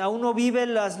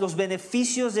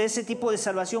beneficios de ese tipo de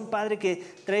salvación, Padre, que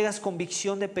traigas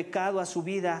convicción de pecado a su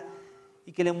vida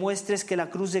y que le muestres que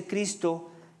la cruz de Cristo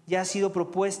ya ha sido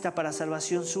propuesta para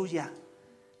salvación suya.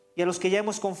 Y a los que ya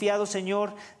hemos confiado,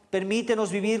 Señor,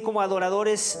 permítenos vivir como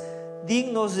adoradores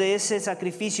dignos de ese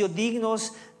sacrificio,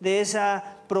 dignos de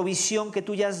esa provisión que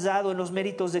tú ya has dado en los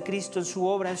méritos de Cristo, en su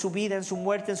obra, en su vida, en su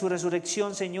muerte, en su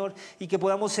resurrección, Señor, y que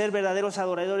podamos ser verdaderos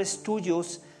adoradores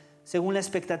tuyos según la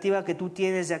expectativa que tú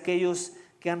tienes de aquellos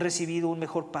que han recibido un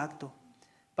mejor pacto.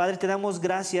 Padre, te damos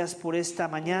gracias por esta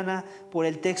mañana, por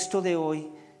el texto de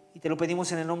hoy, y te lo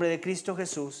pedimos en el nombre de Cristo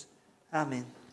Jesús. Amén.